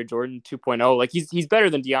DeAndre Jordan 2.0? Like he's better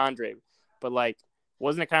than DeAndre, but like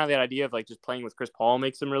wasn't it kind of that idea of like just playing with Chris Paul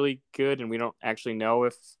makes him really good, and we don't actually know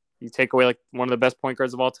if you take away like one of the best point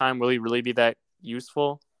guards of all time, will he really be that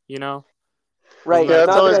useful? You know? Right. Yeah,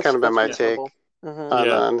 it's always that's, kind of been my reasonable. take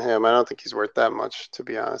on him. I don't think he's worth that much, to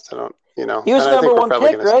be honest. I don't. You know, he was and number one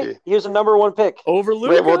pick, right? see. He was a number one pick over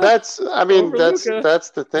Luka. Right, well, that's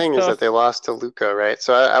the thing is that they lost to Luka, right?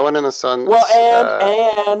 So I went in the Suns. Well,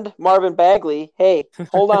 and Marvin Bagley. Hey,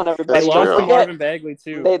 hold on, everybody. They lost to Marvin Bagley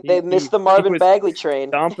too. They missed the Marvin Bagley train,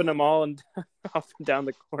 stomping them all and up and down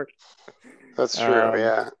the court. That's true,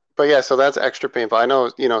 yeah. But yeah, so that's extra painful. I know,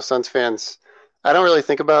 Suns fans. I don't really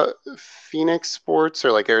think about Phoenix sports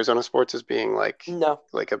or like Arizona sports as being like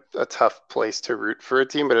a tough place to root for a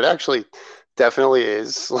team, but it actually definitely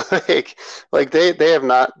is. like they have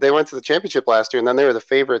not. They went to the championship last year, and then they were the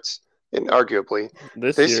favorites, arguably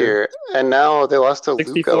this year, and now they lost to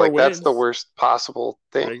Luka. Like that's the worst possible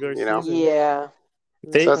thing, Yeah,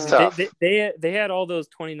 that's tough. They had all those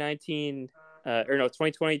 2019 or no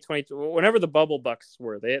 2020, 20, whenever the bubble Bucks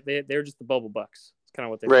were. They were just the bubble Bucks. Kind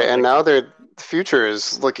of what they right, and now their future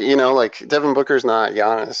is looking. Like Devin Booker's not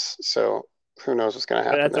Giannis, so who knows what's going to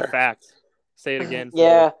happen? That's a fact. Say it again.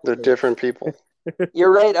 Yeah, they're different people.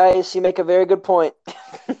 You're right, Ice. You make a very good point.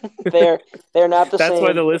 they're not the same. That's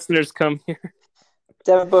why the listeners come here.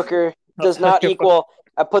 Devin Booker does not equal.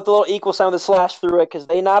 I put the little equal sign with a slash through it because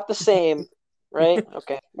they're not the same, right?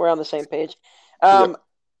 Okay, we're on the same page. Yep.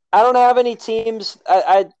 I don't have any teams.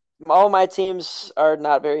 All my teams are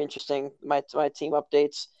not very interesting. My team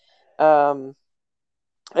updates,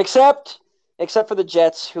 except for the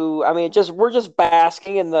Jets, who we're just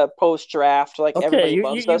basking in the post draft like everybody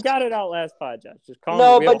loves us. You got it out last pod, Josh. Just calm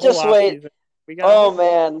down. No, but just wait.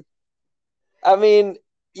 Man, I mean,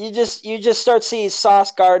 you just start seeing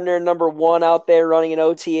Sauce Gardner number 1 out there running in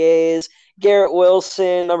OTAs. Garrett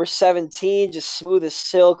Wilson, number 17, just smooth as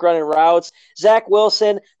silk running routes. Zach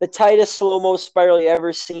Wilson, the tightest slow-mo spiral you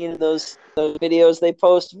ever seen in those videos they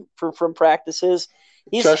post from practices.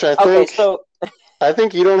 Josh, I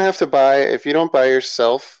think you don't have to buy, if you don't buy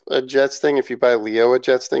yourself a Jets thing, if you buy Leo a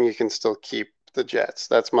Jets thing, you can still keep the Jets.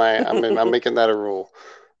 That's I'm making that a rule.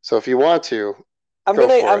 So if you want to, I'm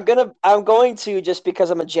going to just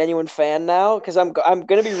because I'm a genuine fan now, because I'm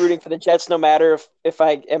gonna be rooting for the Jets no matter if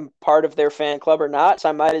I am part of their fan club or not. So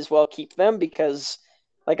I might as well keep them because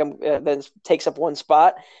that takes up one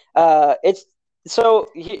spot. So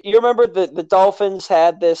you remember the Dolphins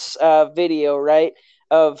had this video, right,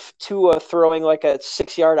 of Tua throwing like a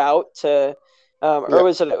 6-yard out to or it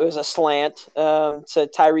was a slant to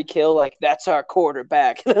Tyreek Hill, like that's our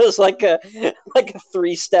quarterback. It was like a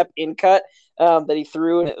 3-step in cut that he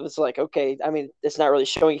threw, and it was like, okay, I mean, it's not really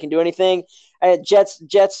showing you can do anything.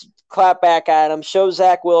 Jets clap back at him, show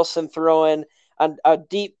Zach Wilson throwing a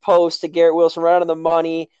deep post to Garrett Wilson right on the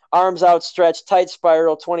money, arms outstretched, tight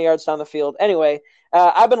spiral, 20 yards down the field. Anyway,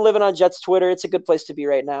 I've been living on Jets Twitter. It's a good place to be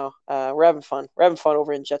right now. We're having fun. We're having fun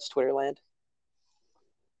over in Jets Twitter land.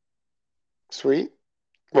 Sweet.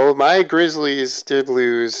 Well, my Grizzlies did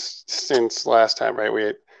lose since last time, right?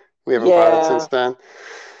 We haven't potted since then.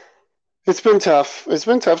 It's been tough. It's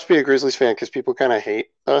been tough to be a Grizzlies fan because people kind of hate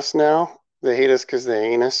us now. They hate us because they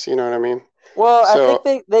ain't us. You know what I mean? Well, I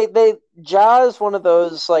think they Ja is one of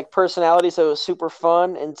those like personalities that was super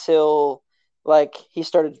fun until like he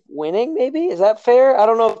started winning. Maybe is that fair? I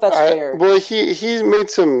don't know if that's fair. Well, he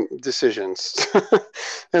made some decisions,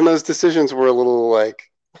 and those decisions were a little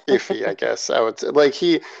like iffy, I guess. I would say. Like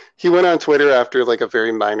he went on Twitter after like a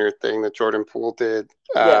very minor thing that Jordan Poole did,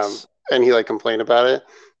 and he like complained about it.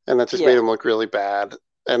 And that just made him look really bad.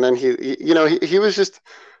 And then he was just,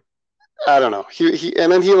 I don't know. He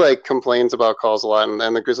and then he like complains about calls a lot,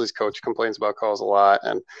 and the Grizzlies coach complains about calls a lot,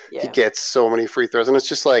 and he gets so many free throws, and it's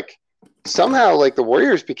just like somehow like the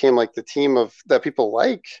Warriors became like the team that people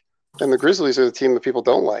like, and the Grizzlies are the team that people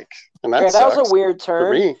don't like, and that was a weird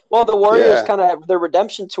turn. Well, the Warriors kind of have their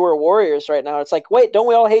redemption tour Warriors right now. It's like, wait, don't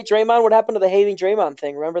we all hate Draymond? What happened to the hating Draymond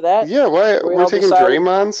thing? Remember that? Yeah, why we're taking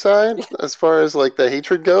Draymond's side as far as like the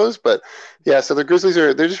hatred goes, but so the Grizzlies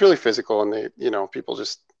they're just really physical, and they people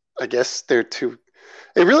just I guess they're too.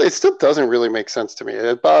 It still doesn't really make sense to me.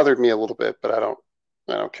 It bothered me a little bit, but I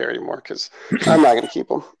I don't care anymore because I'm not going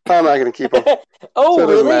to keep them. Oh, so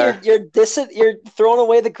really? You're throwing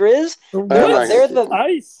away the Grizz? They're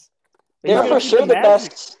for sure the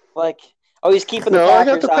best. Like, he's keeping the Packers.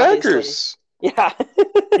 I got the Packers. Obviously. Yeah.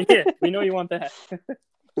 Yeah, we know you want that.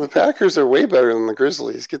 The Packers are way better than the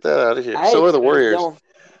Grizzlies. Get that out of here. So are the Warriors.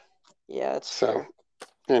 Yeah, it's so.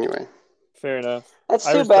 Anyway, fair enough. That's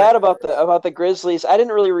too bad about the Grizzlies. I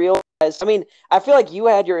didn't really realize. I mean, I feel like you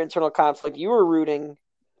had your internal conflict. You were rooting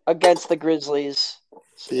against the Grizzlies,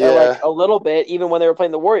 like a little bit, even when they were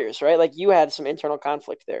playing the Warriors, right? Like you had some internal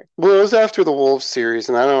conflict there. Well, it was after the Wolves series,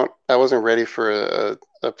 and I wasn't ready for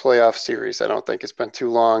a playoff series. I don't think it's been too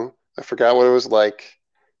long. I forgot what it was like.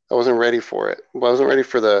 I wasn't ready for it. I wasn't ready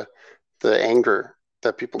for the anger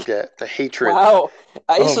that people get, the hatred. Wow,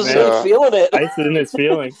 Ice was really feeling it. Ice in his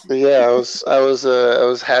feelings. Yeah, I was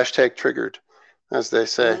hashtag triggered, as they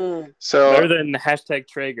say. So better than hashtag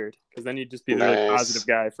triggered, because then you'd just be the really positive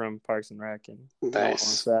guy from Parks and Rec. And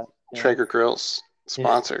nice. Traeger Grills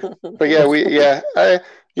sponsor. But I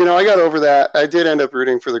got over that. I did end up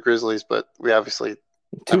rooting for the Grizzlies, but we obviously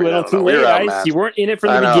too late. Ice. You weren't in it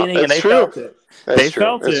from the beginning, and they felt it. That's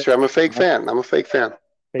true. I'm a fake fan.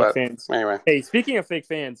 Fake fans. Anyway. Hey, speaking of fake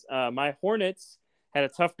fans, my Hornets had a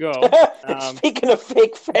tough go. Speaking of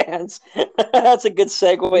fake fans, that's a good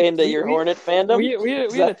segue into your Hornet fandom.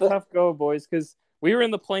 We had a tough go, boys, because we were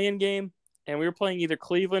in the play-in game, and we were playing either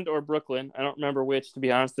Cleveland or Brooklyn. I don't remember which, to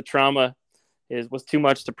be honest. The trauma was too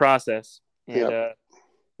much to process. And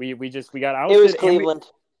we got out. It was Cleveland.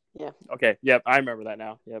 Yeah. Okay. Yep. I remember that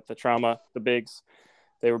now. Yep. The trauma, the bigs,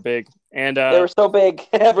 they were big, and they were so big.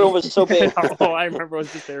 Everyone was so big. I remember it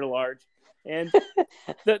was just they're large. And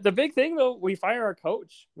the big thing though, we fire our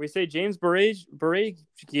coach. We say James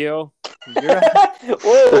Borregio.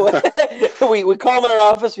 Whoa! we call him in our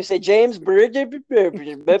office. We say James Borregio.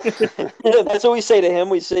 That's what we say to him.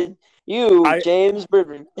 We say James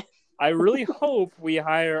Borregio. I really hope we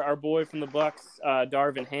hire our boy from the Bucks,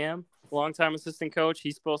 Darvin Ham. Longtime assistant coach.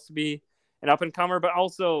 He's supposed to be an up and comer, but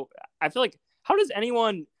also I feel like how do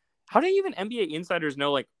even NBA insiders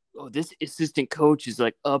know like, oh, this assistant coach is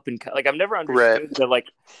like up and like I've never understood that like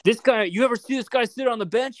this guy. You ever see this guy sit on the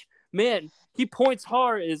bench? Man, he points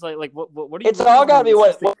hard. Is like what do you? It's all gotta be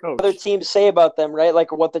what other teams say about them, right?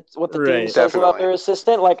 Like what the team says about their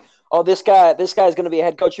assistant. Like, oh, this guy's going to be a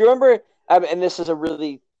head coach. You remember? And this is a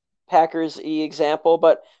really Packers-y example,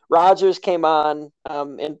 but Rodgers came on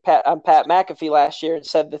Pat McAfee last year and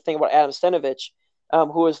said the thing about Adam Stenavich,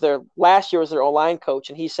 who was last year was their O-line coach,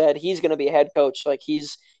 and he said he's going to be a head coach. Like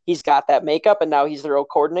he's got that makeup, and now he's their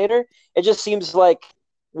O-coordinator. It just seems like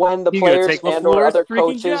when the players and or other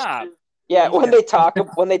coaches, when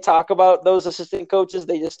they talk about those assistant coaches,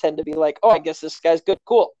 they just tend to be like, oh, I guess this guy's good,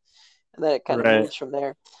 cool, and then it kind of moves from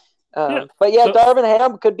there. But Darvin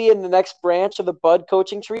Ham could be in the next branch of the Bud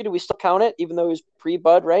coaching tree. Do we still count it, even though he was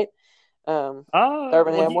pre-Bud, right?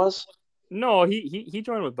 Darvin Ham was. No, he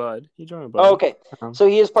joined with Bud. Oh, okay, so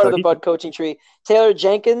he is part of the Bud coaching tree. Taylor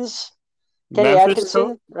Jenkins, Kenny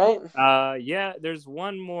Atkinson, right? Yeah. There's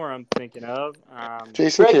one more I'm thinking of.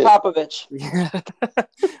 Jason Greg Kidd. Popovich.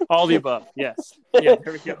 All the above. Yes. Yeah.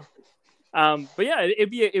 There we go. But yeah,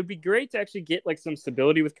 it'd be great to actually get like some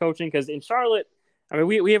stability with coaching because in Charlotte. I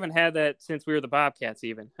mean, we haven't had that since we were the Bobcats,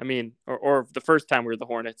 even. I mean, or the first time we were the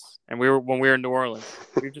Hornets, and when we were in New Orleans,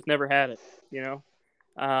 we've just never had it, you know.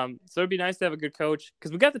 So it'd be nice to have a good coach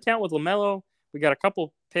because we got the talent with LaMelo. We got a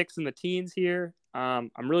couple picks in the teens here.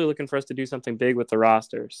 I'm really looking for us to do something big with the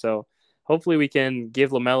roster. So hopefully we can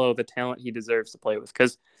give LaMelo the talent he deserves to play with.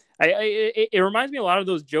 Because it reminds me a lot of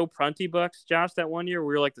those Joe Prunty Bucks, Josh. That one year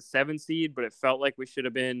we were like the 7 seed, but it felt like we should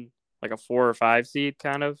have been like a 4 or 5 seed,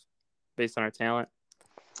 kind of, based on our talent.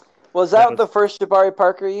 Was that the first Jabari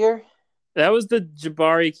Parker year? That was the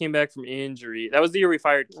Jabari came back from injury. That was the year we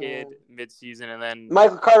fired Kidd mid-season, and then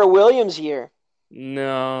Michael Carter Williams year.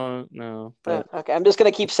 No. But... Okay, I'm just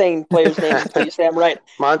gonna keep saying players' names until you say I'm right.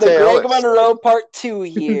 Monte the Greg Ellis. Monroe Part 2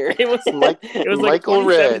 year. It was like Michael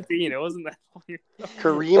Red. It wasn't that long.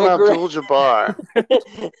 Kareem Abdul-Jabbar.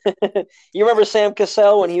 You remember Sam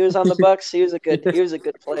Cassell when he was on the Bucks? He was a good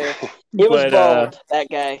player. He was bald. That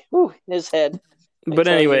guy. Whew, his head. But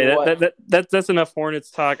anyway, that's enough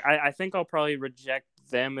Hornets talk. I think I'll probably reject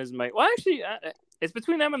them as my. Well, actually, it's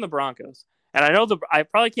between them and the Broncos. And I know I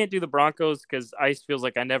probably can't do the Broncos because Ice feels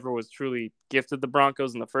like I never was truly gifted the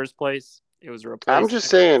Broncos in the first place. It was a replacement. I'm just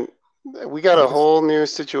saying, we got a whole new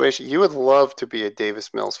situation. You would love to be a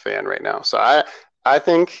Davis Mills fan right now. So I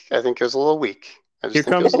think it was a little weak. Here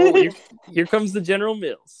comes the General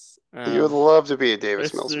Mills. You would love to be a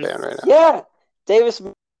Davis Mills fan right now. Yeah, Davis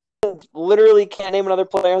literally can't name another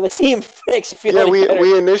player on the team. Makes you feel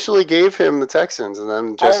we initially gave him the Texans, and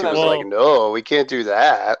then Jesse was like, "No, we can't do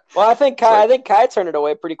that." Well, I think Kai turned it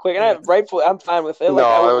away pretty quick, and I'm fine with it.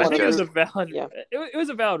 I think it was a valid. Yeah. It was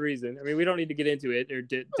a valid reason. I mean, we don't need to get into it.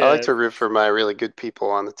 I like to root for my really good people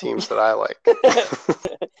on the teams that I like.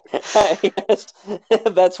 Yes,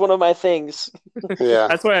 that's one of my things. Yeah,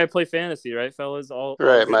 that's why I play fantasy, right, fellas?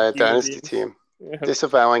 Right, my dynasty team.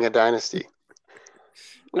 Disavowing a dynasty.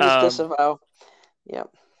 We just disavow. Yeah.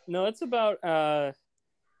 No, that's about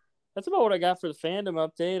what I got for the fandom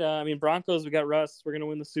update. I mean, Broncos, we got Russ. We're gonna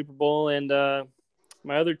win the Super Bowl, and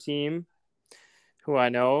my other team, who I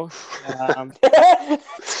know,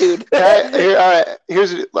 dude. I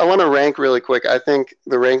want to rank really quick. I think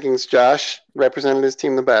the rankings, Josh represented his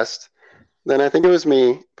team the best. Then I think it was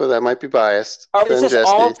me, but that might be biased. Is this Jesse.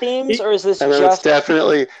 all teams, or is this and just? Then it's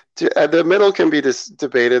definitely the middle can be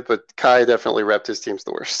debated, but Kai definitely repped his teams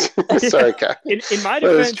the worst. Sorry, Kai. In my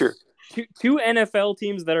defense, true. Two NFL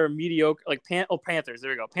teams that are mediocre, like Panthers. There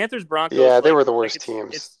we go. Panthers, Broncos. Yeah, they were the worst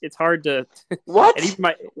teams. It's hard to. What?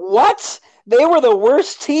 What? They were the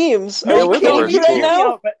worst teams. No, are you kidding me right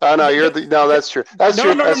now? Oh no, that's true. That's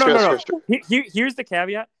true. No. Here's the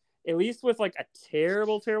caveat. At least with like a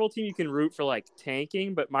terrible team, you can root for like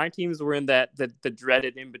tanking. But my teams were in the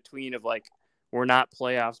dreaded in between of like we're not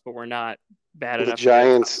playoffs, but we're not bad enough. The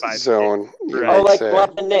Giants zone. Right. Like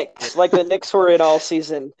the Knicks, like the Knicks were in all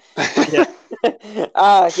season. Yeah.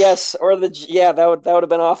 Yes, or that would have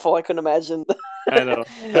been awful. I couldn't imagine. I know.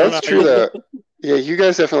 That's true though. Yeah, you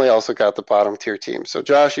guys definitely also got the bottom tier team. So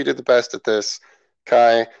Josh, you did the best at this.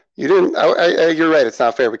 Kai, you didn't. You're right. It's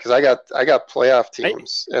not fair because I got playoff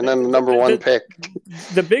teams and then the number one pick.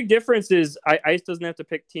 The big difference is Ice doesn't have to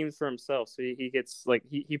pick teams for himself, so he gets like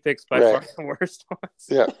he picks by far the worst ones.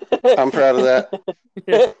 Yeah, I'm proud of that.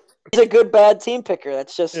 Yeah. He's a good bad team picker.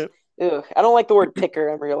 That's just. Yeah. Ew. I don't like the word picker.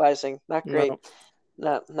 I'm realizing not great.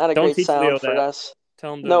 No. Not a don't great sound Leo for that. us.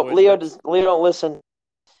 Tell him. No, Leo don't listen.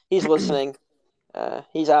 He's listening.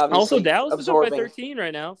 He's obviously also Dallas absorbing. is up by 13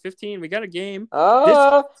 right now. 15. We got a game.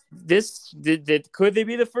 This could they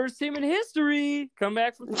be the first team in history come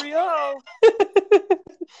back from 3-0?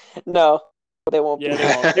 No, they won't.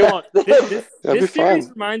 Yeah, they won't. This series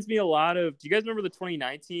reminds me a lot of. Do you guys remember the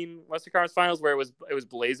 2019 Western Conference Finals where it was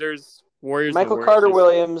Blazers Warriors? Michael Carter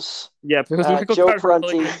Williams. Yeah, it was Michael Joe Carter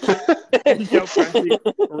Williams and Joe Prunty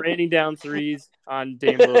raining down threes on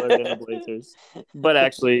Dame Lillard and the Blazers. But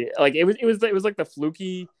actually, like it was like the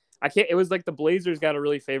fluky. It was like the Blazers got a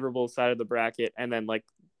really favorable side of the bracket, and then like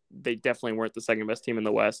they definitely weren't the second best team in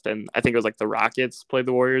the West. And I think it was like the Rockets played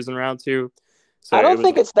the Warriors in round 2. So I don't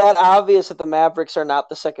think it's that obvious that the Mavericks are not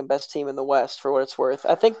the second best team in the West. For what it's worth,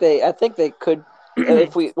 I think they could.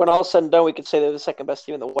 If when all said and done, we could say they're the second best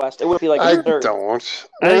team in the West. It would be like third. Well,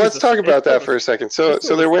 let's talk about that for a second. So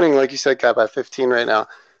they're winning, like you said, Kai, by 15 right now,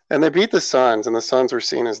 and they beat the Suns, and the Suns were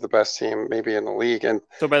seen as the best team maybe in the league. And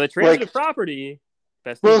so by the transitive property,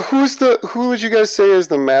 best. Well, who would you guys say is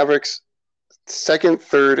the Mavericks' second,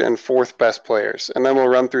 third, and fourth best players? And then we'll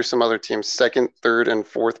run through some other teams' second, third, and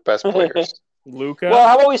fourth best players. Luka. Well,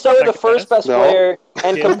 how about we start with the first best player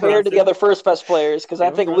and compare to the other first best players? Because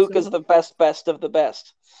I think Luka's the best of the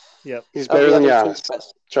best. Yep, he's better than Giannis.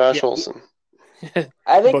 Josh Olsen.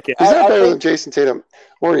 I think he's not better than Jason Tatum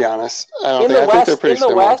or Giannis. I think they're pretty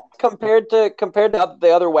similar. West, compared to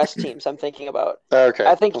the other West teams, I'm thinking about. Okay,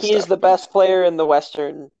 I think he's the best player in the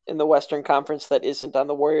Western Conference that isn't on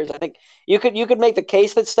the Warriors. I think you could make the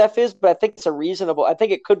case that Steph is, but I think it's a reasonable. I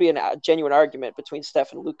think it could be a genuine argument between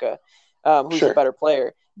Steph and Luka. Who's a better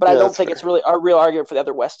player. But I don't think it's really a real argument for the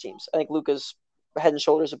other West teams. I think Luka's head and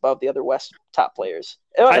shoulders above the other West top players.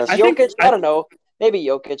 Jokic, I don't know. Maybe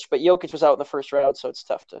Jokic, but Jokic was out in the first round, so it's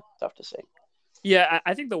tough to say. Yeah,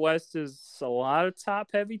 I think the West is a lot of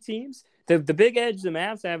top-heavy teams. The big edge the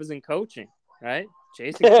Mavs have is in coaching, right?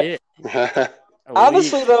 Jason Kidd.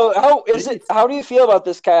 Honestly, though, how do you feel about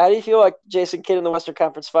this guy? How do you feel like Jason Kidd in the Western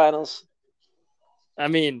Conference Finals? I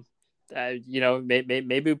mean,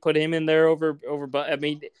 maybe we put him in there over Bud. I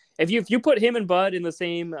mean, if you put him and Bud in the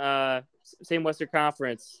same Western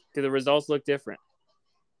Conference, do the results look different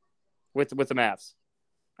with the Mavs?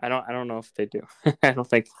 I don't know if they do. I don't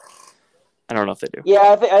know if they do. Yeah,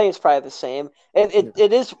 I think it's probably the same.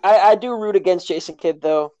 It is. I do root against Jason Kidd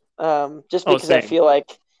though, just because I feel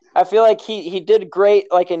like he did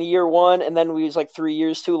great like in year 1, and then we was like 3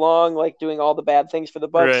 years too long, like doing all the bad things for the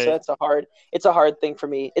Bucks. Right. So it's a hard thing for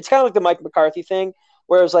me. It's kind of like the Mike McCarthy thing,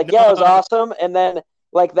 where it was like, yeah, it was awesome, and then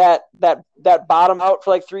like that bottom out for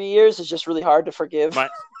like 3 years is just really hard to forgive. My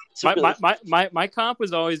comp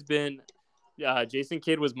has always been Jason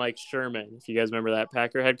Kidd was Mike Sherman. If you guys remember that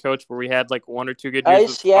Packer head coach, where we had like 1 or 2 good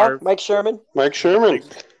years. Ice, yeah, Mike Sherman. Mike Sherman.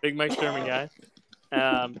 Big Mike Sherman guy.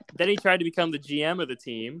 Then he tried to become the GM of the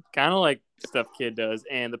team, kind of like stuff Kidd does,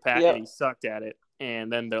 and he sucked at it.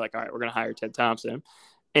 And then they're like, all right, we're going to hire Ted Thompson.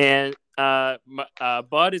 And Bud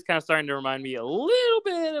is kind of starting to remind me a little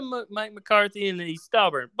bit of Mike McCarthy, and he's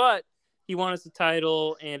stubborn, but he won us a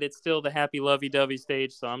title, and it's still the happy lovey-dovey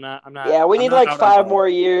stage. So I'm not. Yeah, we need like 5 more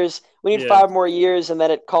years. We need 5 more years, and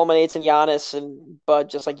then it culminates in Giannis and Bud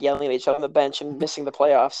just like yelling at each other on the bench and missing the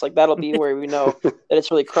playoffs. Like that'll be where we know that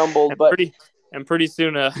it's really crumbled. And pretty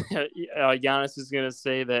soon, Giannis is gonna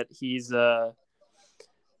say that he's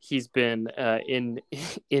been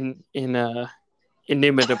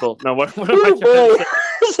inimitable. No, what am I trying to say?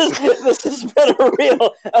 This has been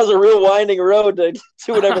that was a real winding road to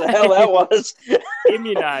whatever the hell that was.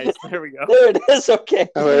 Immunized. There we go. There it is. Okay.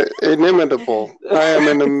 Inimitable. I am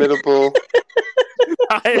inimitable.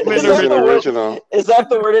 Original. Is that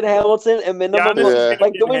the word in Hamilton? Inimitable. Yeah.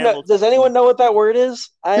 Like, does anyone know what that word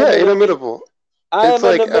is? Inimitable. It's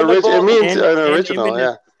like it means an original.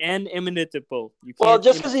 Yeah. And inimitable. Well,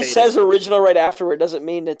 just because he says original right afterward doesn't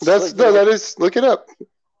mean it's. That is. Look it up.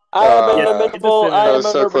 I am inimitable. I am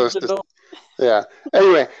so close to. Yeah.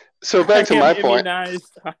 Anyway, so back to my point.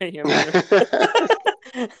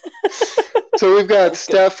 So we've got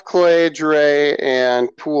Steph, Clay, Dre,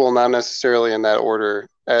 and Poole, not necessarily in that order.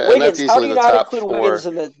 And that's easily the top 4. Wiggins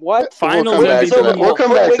in the what? Finals We'll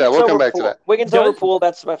come back to that. Wiggins over Poole.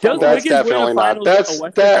 That's my final. That's definitely not. That's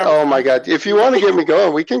that. Oh my God! If you want to get me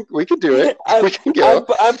going, we can do it. We can go.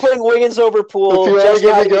 I'm putting Wiggins over Poole. If you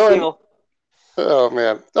want to get me going. Oh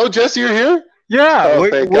man! Oh, Jesse, you're here? Yeah,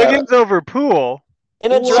 Wiggins over Poole.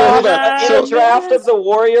 In a draft of the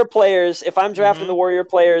Warrior players, if I'm drafting the Warrior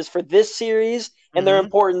players for this series and their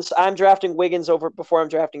importance, I'm drafting Wiggins before I'm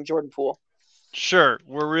drafting Jordan Poole. Sure,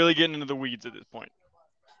 we're really getting into the weeds at this point.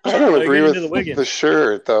 I don't agree with the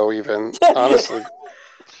sure though. Even honestly,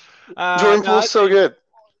 Jordan Poole's so good.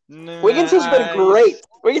 Wiggins has been great.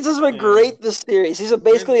 Wiggins has been great this series. He's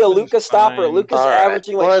basically a Luka stopper. Luka's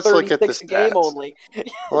averaging like 36 a game only.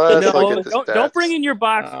 Don't bring in your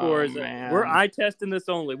box scores. We're eye testing this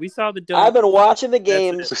only. We saw the dunk. I've been watching the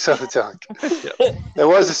games. We saw the dunk. It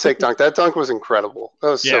was a sick dunk. That dunk was incredible.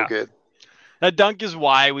 That was so good. That dunk is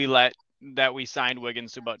why we signed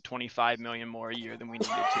Wiggins to about $25 million more a year than we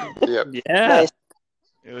needed to. Yep. Yeah. Nice.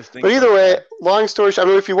 But either way, long story short, I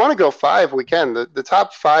mean, if you want to go 5, we can. The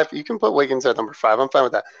top 5, you can put Wiggins at number 5. I'm fine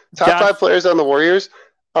with that. Top 5 players on the Warriors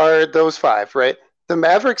are those 5, right? The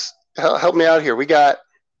Mavericks, help me out here. We got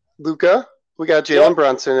Luka. We got Jalen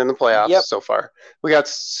Brunson in the playoffs so far. We got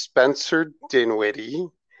Spencer Dinwiddie.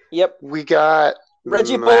 Yep. We got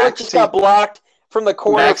Reggie Bullock just got blocked from the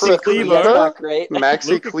corner for a Kleber.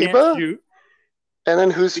 Maxi Kleber. And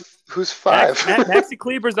then who's 5? Maxi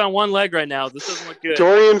Kleber's on one leg right now. This doesn't look good.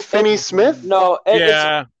 Dorian Finney-Smith? No.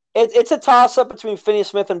 It's a toss-up between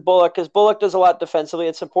Finney-Smith and Bullock because Bullock does a lot defensively.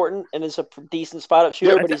 It's important and is a decent spot-up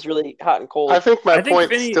shooter, but he's really hot and cold. I think my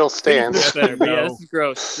point still stands. Yeah, this is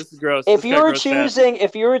gross. If you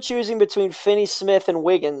were choosing between Finney-Smith and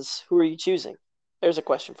Wiggins, who are you choosing? There's a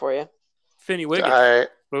question for you. Finney Wiggins.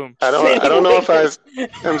 Boom. I don't know if I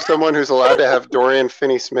am someone who's allowed to have Dorian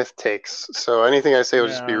Finney-Smith takes. So anything I say will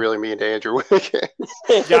just be really mean to Andrew Wiggins.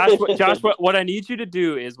 Josh, what I need you to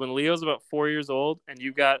do is when Leo's about 4 years old and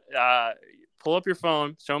you've got pull up your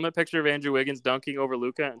phone, show him a picture of Andrew Wiggins dunking over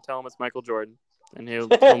Luka, and tell him it's Michael Jordan, and he'll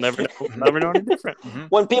never know any different.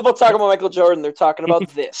 When people talk about Michael Jordan, they're talking about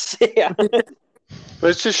this. Yeah. But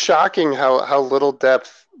it's just shocking how little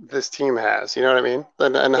depth this team has, you know what I mean?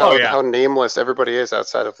 And how nameless everybody is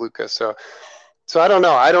outside of Luka. So I don't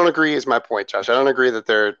know. I don't agree is my point, Josh. I don't agree that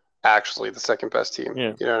they're actually the second best team.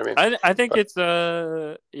 Yeah. You know what I mean? I think it's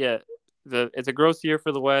a gross year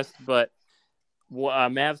for the West, but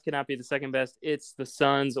Mavs cannot be the second best. It's the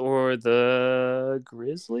Suns or the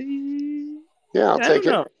Grizzlies. Yeah, I'll take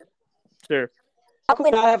it. Sure. How can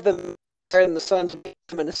we not have them and the Suns beat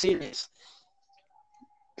them in the series?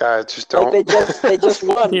 Guys, just don't. Like they just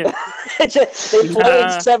won. Yeah. they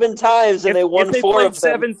played 7 times and they won 4 of them.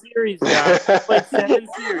 7 series, John. They played 7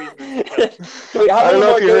 series. I don't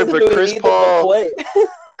know if you heard, but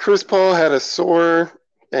Chris Paul had a sore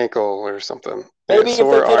ankle or something. Maybe if they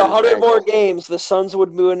played 100 more games, the Suns would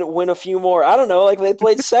win a few more. I don't know. Like they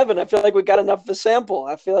played 7. I feel like we got enough of a sample.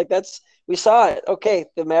 I feel like we saw it. Okay,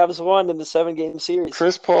 the Mavs won in the 7-game series.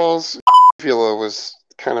 Chris Paul's fila was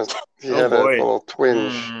kind of had a little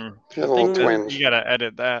twinge. He had a little twinge. You gotta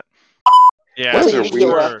edit that. Yeah,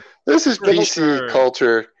 this is PC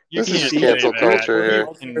culture. This is just cancel culture here.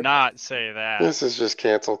 You cannot say that. This is just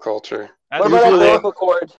cancel culture. What about umbilical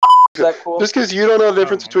cord? Is that cool? Just because you don't know the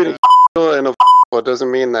difference between a and a it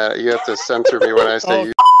doesn't mean that you have to censor me when I say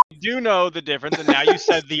you. You do know the difference, and now you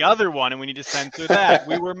said the other one, and we need to censor that.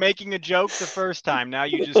 We were making a joke the first time. Now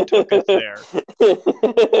you just took us there.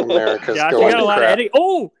 America's going to crap.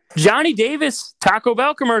 Oh, Johnny Davis Taco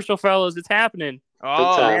Bell commercial, fellas. It's happening.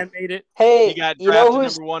 Oh, man made it. Hey, he got drafted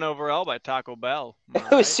number 1 overall by Taco Bell.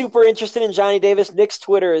 Who's super interested in Johnny Davis? Nick's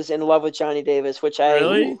Twitter is in love with Johnny Davis, which I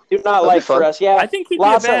do not like for us. Yeah, I think he'd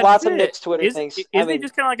lots be a bad lots fit. of Nick's Twitter things. Isn't he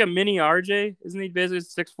just kind of like a mini RJ? Isn't he basically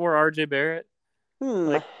 6'4" RJ Barrett?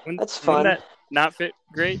 That's fun. That not fit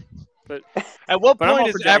great, but at what point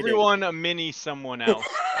is everyone a mini someone else?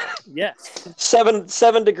 Yes.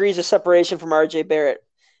 7 degrees of separation from RJ Barrett.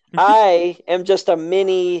 I am just a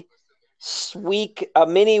mini weak,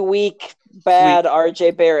 bad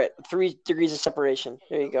RJ Barrett. 3 degrees of separation.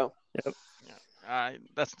 There you go. Yep.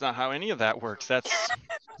 That's not how any of that works. That's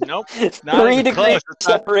nope. 3 degrees of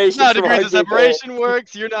separation. Not degrees of separation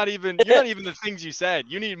works. You're not even the things you said.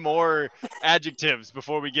 You need more adjectives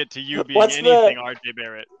before we get to you being anything RJ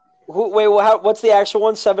Barrett. What's the actual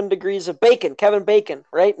one? 7 degrees of bacon. Kevin Bacon,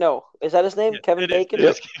 right? No, is that his name? Kevin Bacon.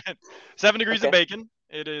 Yes. 7 degrees of bacon.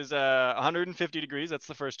 It is 150 degrees. That's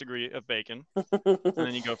the first degree of bacon. And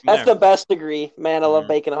then you go from there. That's the best degree. Man, I love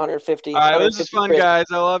bacon 150. All right, this is fun, guys.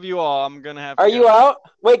 I love you all. I'm going to have to Are you out?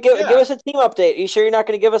 Wait, give us a team update. Are you sure you're not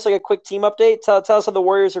going to give us like a quick team update? Tell us how the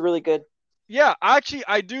Warriors are really good. Yeah, actually,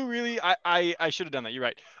 I do really – I should have done that. You're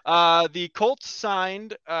right. The Colts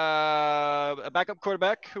signed a backup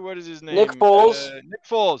quarterback. What is his name? Nick Foles. Nick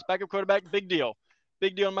Foles, backup quarterback. Big deal.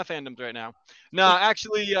 Big deal in my fandoms right now. No,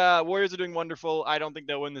 actually, Warriors are doing wonderful. I don't think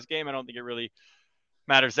they'll win this game. I don't think it really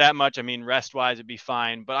matters that much. I mean, rest-wise, it'd be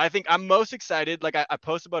fine. But I think I'm most excited, like I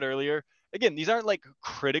posted about earlier. Again, these aren't, like,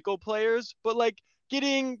 critical players, but, like,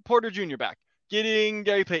 getting Porter Jr. back, getting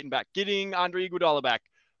Gary Payton back, getting Andre Iguodala back.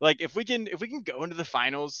 Like, if we can go into the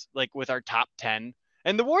finals, like, with our top 10,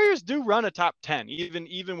 and the Warriors do run a top 10,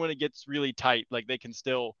 even when it gets really tight, like, they can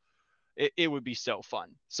still – it would be so fun.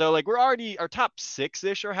 So, like, we're already – our top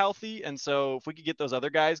 6-ish are healthy, and so if we could get those other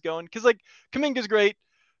guys going – because, like, Kuminga's great.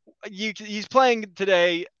 He's playing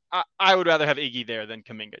today. I would rather have Iggy there than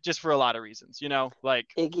Kuminga, just for a lot of reasons, you know? Like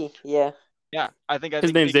 – Iggy, yeah. Yeah, I think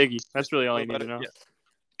his name's Iggy. That's really all you need to know. Yeah.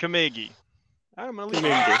 Kamigi. I'm going to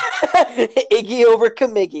leave Iggy over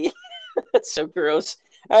Kamigi. That's so gross.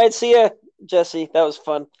 All right, see ya, Jesse. That was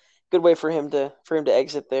fun. Good way for him to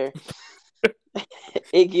exit there.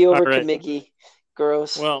 Iggy over Kamigi.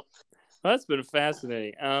 Gross. Well, that's been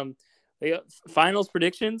fascinating. Finals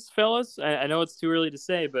predictions, fellas. I know it's too early to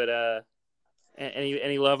say, but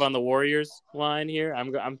any love on the Warriors line here?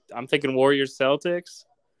 I'm thinking Warriors Celtics.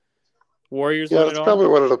 Warriors. Yeah, that's probably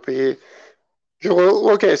what it'll be.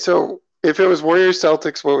 Well, okay, so if it was Warriors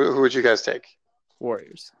Celtics, who would you guys take?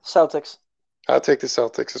 Warriors. Celtics. I'll take the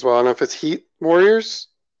Celtics as well. And if it's Heat Warriors?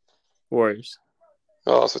 Warriors.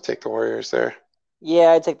 I'll also take the Warriors there.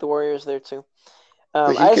 Yeah, I'd take the Warriors there too.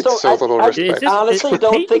 I honestly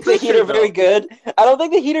don't think the Heat are very good. I don't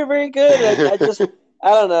think the Heat are very good. I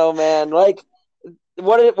don't know, man. Like,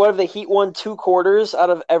 what if the Heat won 2 quarters out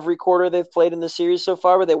of every quarter they've played in the series so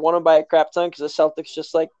far, but they won them by a crap ton because the Celtics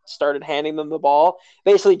just like started handing them the ball.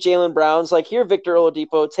 Basically, Jaylen Brown's like, here, Victor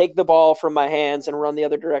Oladipo, take the ball from my hands and run the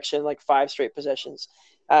other direction like 5 straight possessions.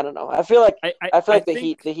 I don't know. I feel like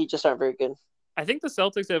the Heat just aren't very good. I think the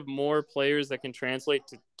Celtics have more players that can translate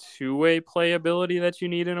to two-way playability that you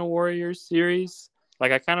need in a Warriors series.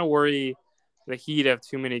 Like, I kind of worry the Heat have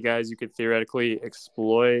too many guys you could theoretically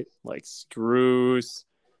exploit, like Strus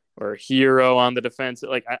or Hero on the defense.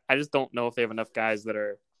 Like, I just don't know if they have enough guys that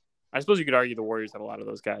are. I suppose you could argue the Warriors have a lot of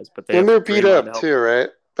those guys, but they're beat up too, right?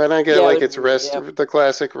 But I get it's rest, the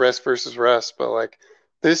classic rest versus rest. But like,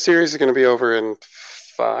 this series is going to be over in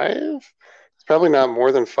 5. It's probably not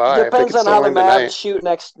more than 5. Depends on how the Mavs shoot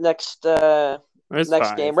next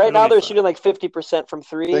game. Right now, they're shooting like 50% from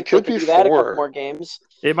 3. They could be 4. That a couple more games.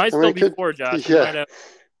 It might still be 4, Josh. Yeah.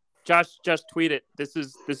 Josh, tweet it. This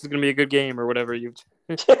is going to be a good game or whatever you.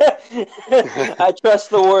 I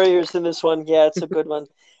trust the Warriors in this one. Yeah, it's a good one.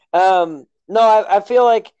 No, I feel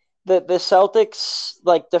like the Celtics,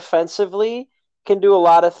 like, defensively can do a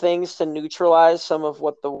lot of things to neutralize some of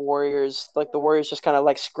what the Warriors just kind of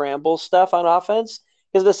like scramble stuff on offense,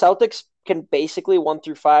 because the Celtics can basically 1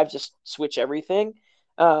 through 5 just switch everything,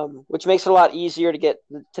 which makes it a lot easier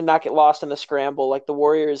to not get lost in the scramble. Like, the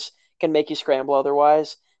Warriors can make you scramble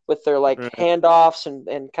otherwise with their like handoffs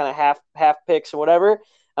and kind of half picks and whatever.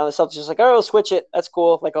 The Celtics just like, oh, I'll switch it. That's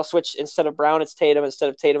cool. Like, I'll switch, instead of Brown, it's Tatum. Instead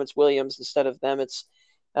of Tatum, it's Williams. Instead of them, it's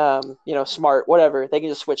Smart, whatever. They can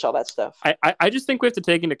just switch all that stuff. I just think we have to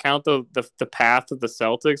take into account the path that the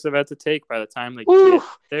Celtics have had to take by the time they get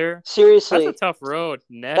there. Seriously, that's a tough road.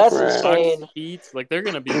 Nets, that's insane. Bucks, Heat, like they're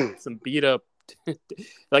gonna be some beat up.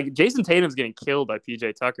 Like Jason Tatum's getting killed by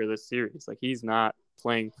PJ Tucker this series. Like he's not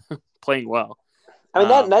playing well. I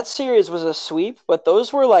mean that series was a sweep, but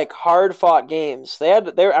those were like hard fought games. They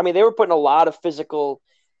were putting a lot of physical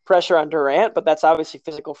pressure on Durant, but that's obviously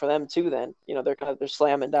physical for them too. Then they're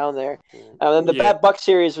slamming down there. And that Buck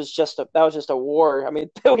series was just a war. I mean,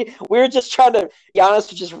 we were just trying to. Giannis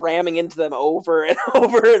was just ramming into them over and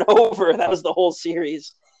over and over. That was the whole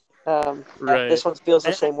series. Right. This one feels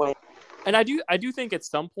the same way. And I do think at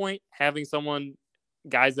some point having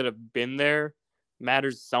guys that have been there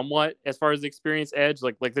matters somewhat as far as the experience edge.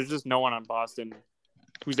 Like there's just no one on Boston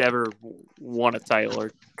who's ever won a title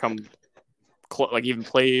or come even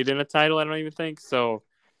played in a title. I don't even think so.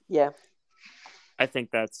 Yeah, I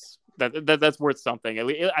think that's worth something. I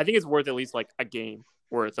think it's worth at least like a game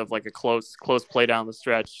worth of like a close play down the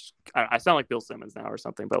stretch. I sound like Bill Simmons now or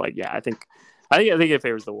something, but like yeah, I think it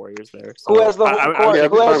favors the Warriors there. So, who has the home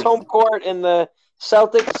court? Who has home court in the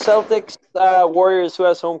Celtics Warriors? Who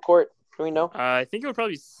has home court? Do we know? I think it would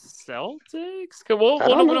probably be Celtics.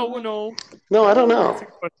 No. No, I don't know.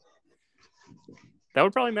 That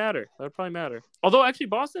would probably matter. Although actually,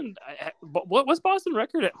 Boston, what's Boston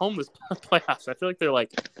record at home this playoffs? I feel like they're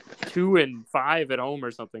like 2-5 at home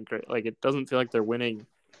or something. Like it doesn't feel like they're winning.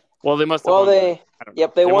 Well, they must have. Well, they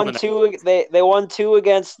won two. They won 2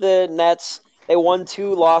 against the Nets. They won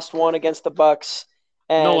 2, lost 1 against the Bucks.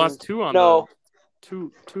 And lost 2 on the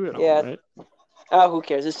two at home. Yeah. Right? Who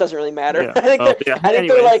cares? This doesn't really matter. Yeah. I think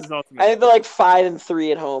they're like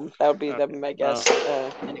 5-3 at home. That'd be my guess.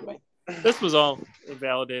 Anyway. This was all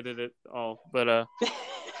validated it all, but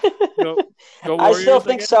go Warriors, I still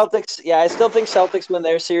think Celtics. Yeah, I still think Celtics win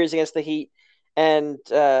their series against the Heat, and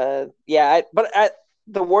the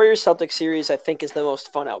Warriors Celtics series I think is the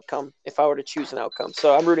most fun outcome if I were to choose an outcome.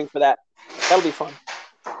 So I'm rooting for that. That'll be fun.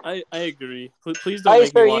 I agree. Please don't.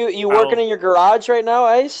 Ice, are you working in your garage right now,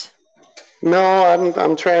 Ice? No,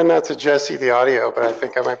 I'm trying not to Jesse the audio, but I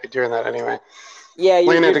think I might be doing that anyway. Yeah,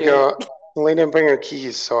 Lena bring her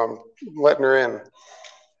keys, so I'm letting her in.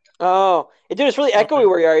 Oh, dude, it's really echoey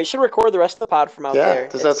where you are. You should record the rest of the pod from out there. Yeah,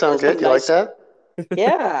 does that sound good? You like that?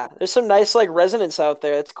 Yeah, there's some nice like resonance out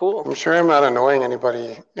there. It's cool. I'm sure I'm not annoying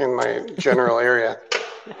anybody in my general area.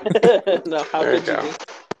 No, how could you be?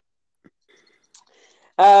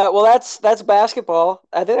 Well, that's basketball.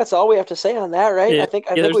 I think that's all we have to say on that, right? Yeah, I think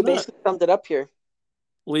we basically summed it up here.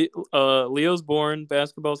 Leo's born.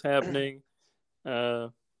 Basketball's happening.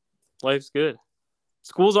 Life's good.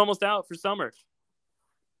 School's almost out for summer.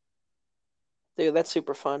 Dude, that's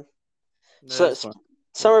super fun. Fun.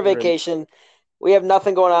 Summer vacation. We have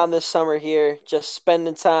nothing going on this summer here. Just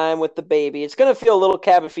spending time with the baby. It's gonna feel a little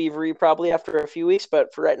cabin fevery probably after a few weeks,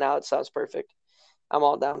 but for right now, it sounds perfect. I'm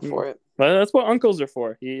all down for it. Well, that's what uncles are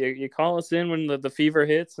for. You call us in when the fever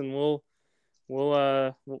hits, and we'll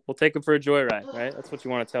take them for a joyride, right? That's what you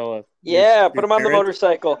want to tell. Put them on the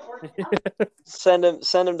motorcycle. Send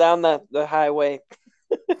them down the highway.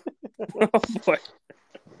 Oh boy.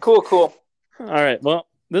 Cool. All right. Well,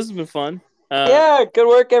 this has been fun. Good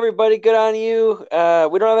work, everybody. Good on you.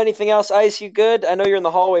 We don't have anything else. Ice, you good? I know you're in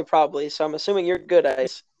the hallway probably, so I'm assuming you're good,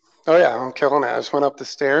 Ice. Oh yeah, I'm killing it. I just went up the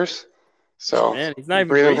stairs. So man, he's not even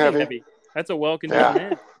breathing heavy. That's a well-conditioned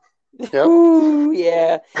man. Yep. Ooh,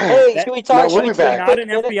 yeah. Hey, should we talk? We'll be back. Not an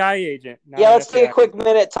FBI agent. Let's take a quick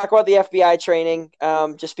minute. Talk about the FBI training.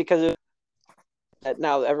 Just because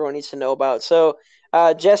now everyone needs to know about. So,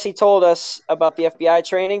 Jesse told us about the FBI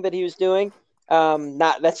training that he was doing.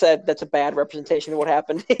 That's a bad representation of what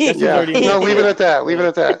happened. Leave it at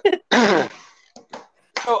that.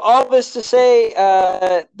 So all this to say,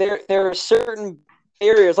 there are certain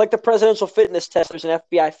areas, like the presidential fitness test. There's an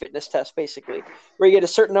FBI fitness test, basically, where you get a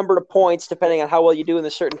certain number of points depending on how well you do in the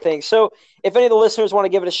certain things. So if any of the listeners want to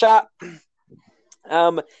give it a shot,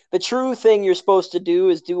 the true thing you're supposed to do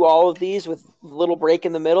is do all of these with a little break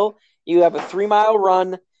in the middle. You have a 3-mile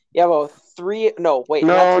run. You have a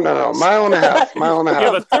mile and a half. You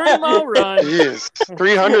have a 3-mile run. Jeez,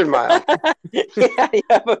 300 miles. Yeah, you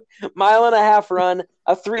have a 1.5 mile run,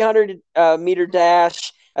 a 300 meter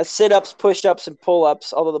dash, sit-ups, push-ups, and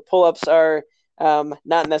pull-ups. Although the pull-ups are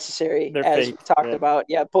not necessary. They're as fake, we talked about.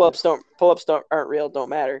 Yeah, pull-ups aren't real. Don't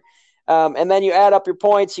matter. And then you add up your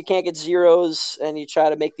points. You can't get zeros, and you try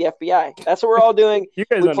to make the FBI. That's what we're all doing. You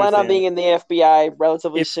guys we plan on being in the FBI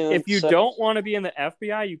relatively soon. If you don't want to be in the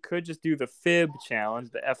FBI, you could just do the FIB challenge,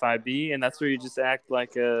 the FIB, and that's where you just act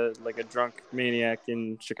like a drunk maniac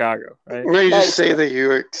in Chicago, right? No, you just say that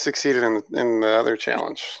you succeeded in the other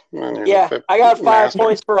challenge. Yeah, I got 5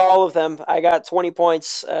 points for all of them. I got 20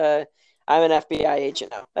 points. I'm an FBI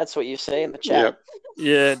agent now. That's what you say in the chat. Yep.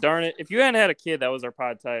 Yeah, darn it. If you hadn't had a kid, that was our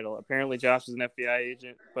pod title. Apparently, Josh is an FBI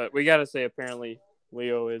agent, but we got to say, apparently,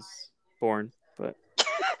 Leo is born. But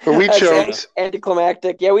we choked.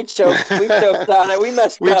 Anticlimactic. Yeah, we choked. We choked on it. We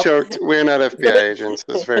messed up. We choked. We're not FBI agents.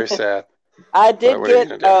 It's very sad. I did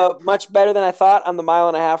get much better than I thought on the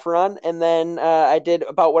 1.5 mile run, and then I did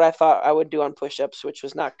about what I thought I would do on push-ups, which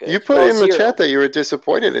was not good. You put in the chat that you were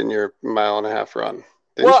disappointed in your 1.5 mile run.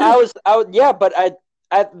 I was, yeah, but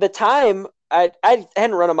at the time I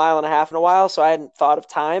hadn't run a 1.5 mile in a while, so I hadn't thought of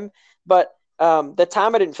time. But the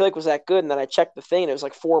time I didn't feel like was that good, and then I checked the thing, and it was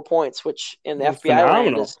like 4 points, which in the FBI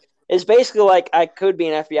round is basically like I could be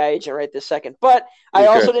an FBI agent right this second. But I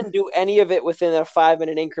also didn't do any of it within a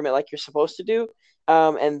 5-minute increment like you're supposed to do.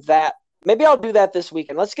 And that maybe I'll do that this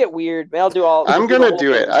weekend. Let's get weird. Maybe I'll do all. I'm gonna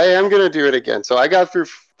do it. I am gonna do it again. So I got through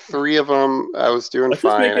 3 of them. I was doing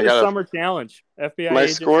fine. Let's just make it a summer challenge. FBI. My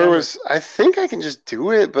score was. I think I can just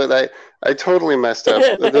do it, but I totally messed up.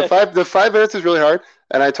 the 5 minutes is really hard,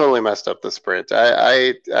 and I totally messed up the sprint.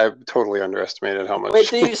 I totally underestimated how much. Wait,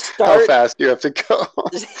 do you start? How fast you have to go?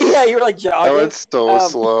 Yeah, you were like jogging. I went so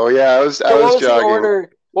slow. Yeah, I was jogging.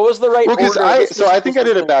 What was the right order? I think I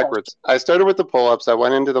did it backwards. I started with the pull-ups. I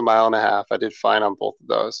went into the 1.5 mile. I did fine on both of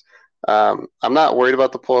those. I'm not worried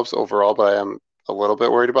about the pull-ups overall, but I am a little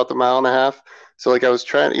bit worried about the 1.5 mile. So like I was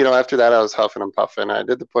trying, after that I was huffing and puffing. I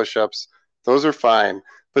did the push-ups. Those are fine.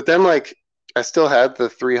 But then like I still had the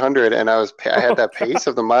 300 and I had that pace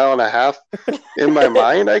of the 1.5 mile in my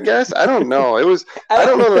mind, I guess. I don't know. I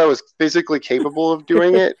don't know that I was physically capable of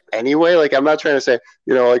doing it anyway. Like I'm not trying to say,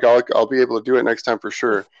 like I'll be able to do it next time for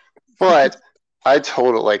sure. But I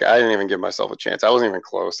didn't even give myself a chance. I wasn't even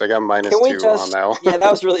close. I got -2 on that one. Yeah,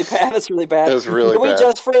 that was really bad. That's really bad. That was really bad. Can we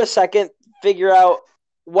just for a second figure out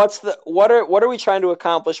what are we trying to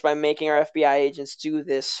accomplish by making our FBI agents do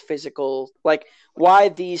this physical, like why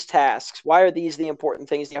these tasks? Why are these the important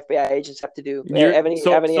things the FBI agents have to do? Have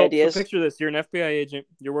any ideas? So picture this: you're an FBI agent.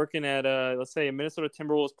 You're working at let's say a Minnesota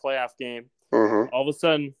Timberwolves playoff game. Mm-hmm. All of a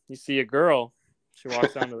sudden, you see a girl. She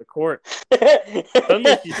walks onto the court.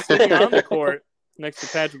 Suddenly, she's sitting on the court next to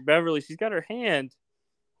Patrick Beverley. She's got her hand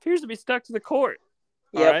appears to be stuck to the court.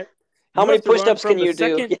 Yep. All right. How many push-ups can you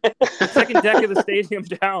do? The second deck of the stadium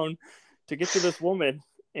down to get to this woman.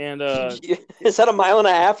 And is that 1.5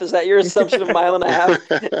 miles? Is that your assumption of 1.5 miles?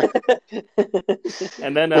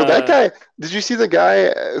 And then that guy, did you see the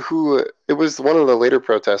guy who it was one of the later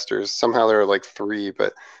protesters? Somehow there were like 3,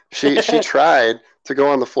 but she tried to go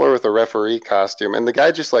on the floor with a referee costume, and the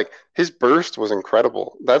guy just his burst was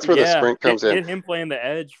incredible. That's where the sprint comes in. Get him playing the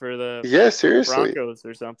edge for the seriously Broncos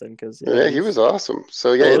or something he was awesome.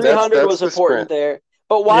 So yeah, 300 was important there.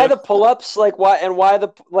 But why the pull-ups? Like why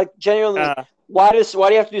genuinely? Why do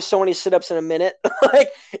you have to do so many sit-ups in a minute?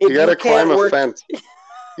 You got to climb a fence.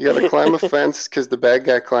 You got to climb a fence because the bad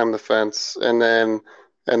guy climbed the fence, and then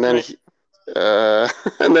he's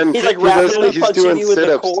rapidly punching you with the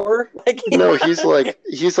sit-ups. core. No, he's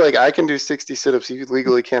like I can do 60 sit-ups. You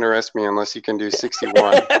legally can't arrest me unless you can do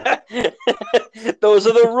 61. Those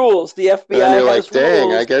are the rules. The FBI. And you're like, dang,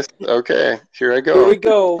 rules. I guess okay. Here I go. Here we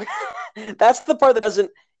go. That's the part that doesn't.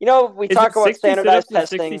 We talk about standardized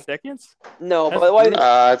testing. 60 seconds? No, but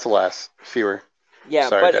it's less, fewer. Yeah,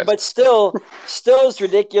 Sorry, but still it's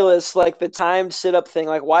ridiculous. Like the timed sit-up thing.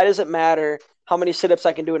 Like, why does it matter how many sit-ups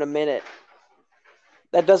I can do in a minute?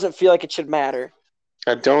 That doesn't feel like it should matter.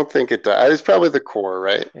 I don't think it does. It's probably the core,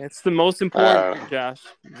 right? It's the most important, Josh.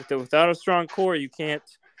 Without a strong core, you can't.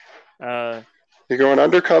 You're going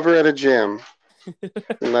undercover at a gym,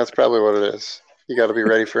 and that's probably what it is. You got to be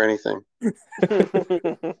ready for anything.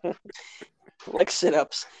 Like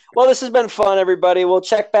sit-ups. Well, this has been fun, everybody. We'll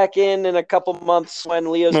check back in a couple months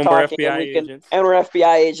when Leo's talking, and we're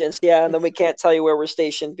FBI agents. Yeah, and then we can't tell you where we're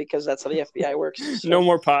stationed because that's how the FBI works. So. No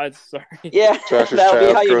more pods. Sorry. Yeah, Josh's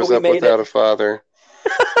child grows up without a father.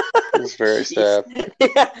 It's very sad.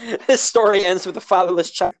 Yeah, this story ends with a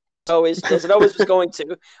fatherless child. It always was going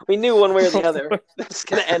to. We knew one way or the other. It's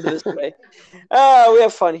going to end this way. We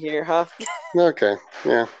have fun here, huh? Okay,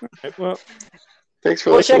 yeah. Well, thanks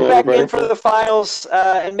for we'll listening. We'll check back everybody. in for the finals,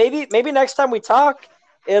 and maybe next time we talk,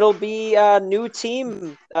 it'll be a new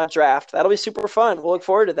team draft. That'll be super fun. We'll look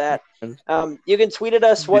forward to that. You can tweet at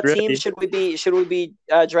us what team should we be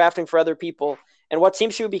drafting for other people, and what team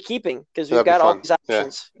should we be keeping, because we've got all these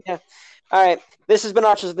options. Yeah. All right. This has been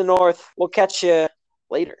Archers of the North. We'll catch you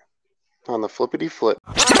later on the flippity flip.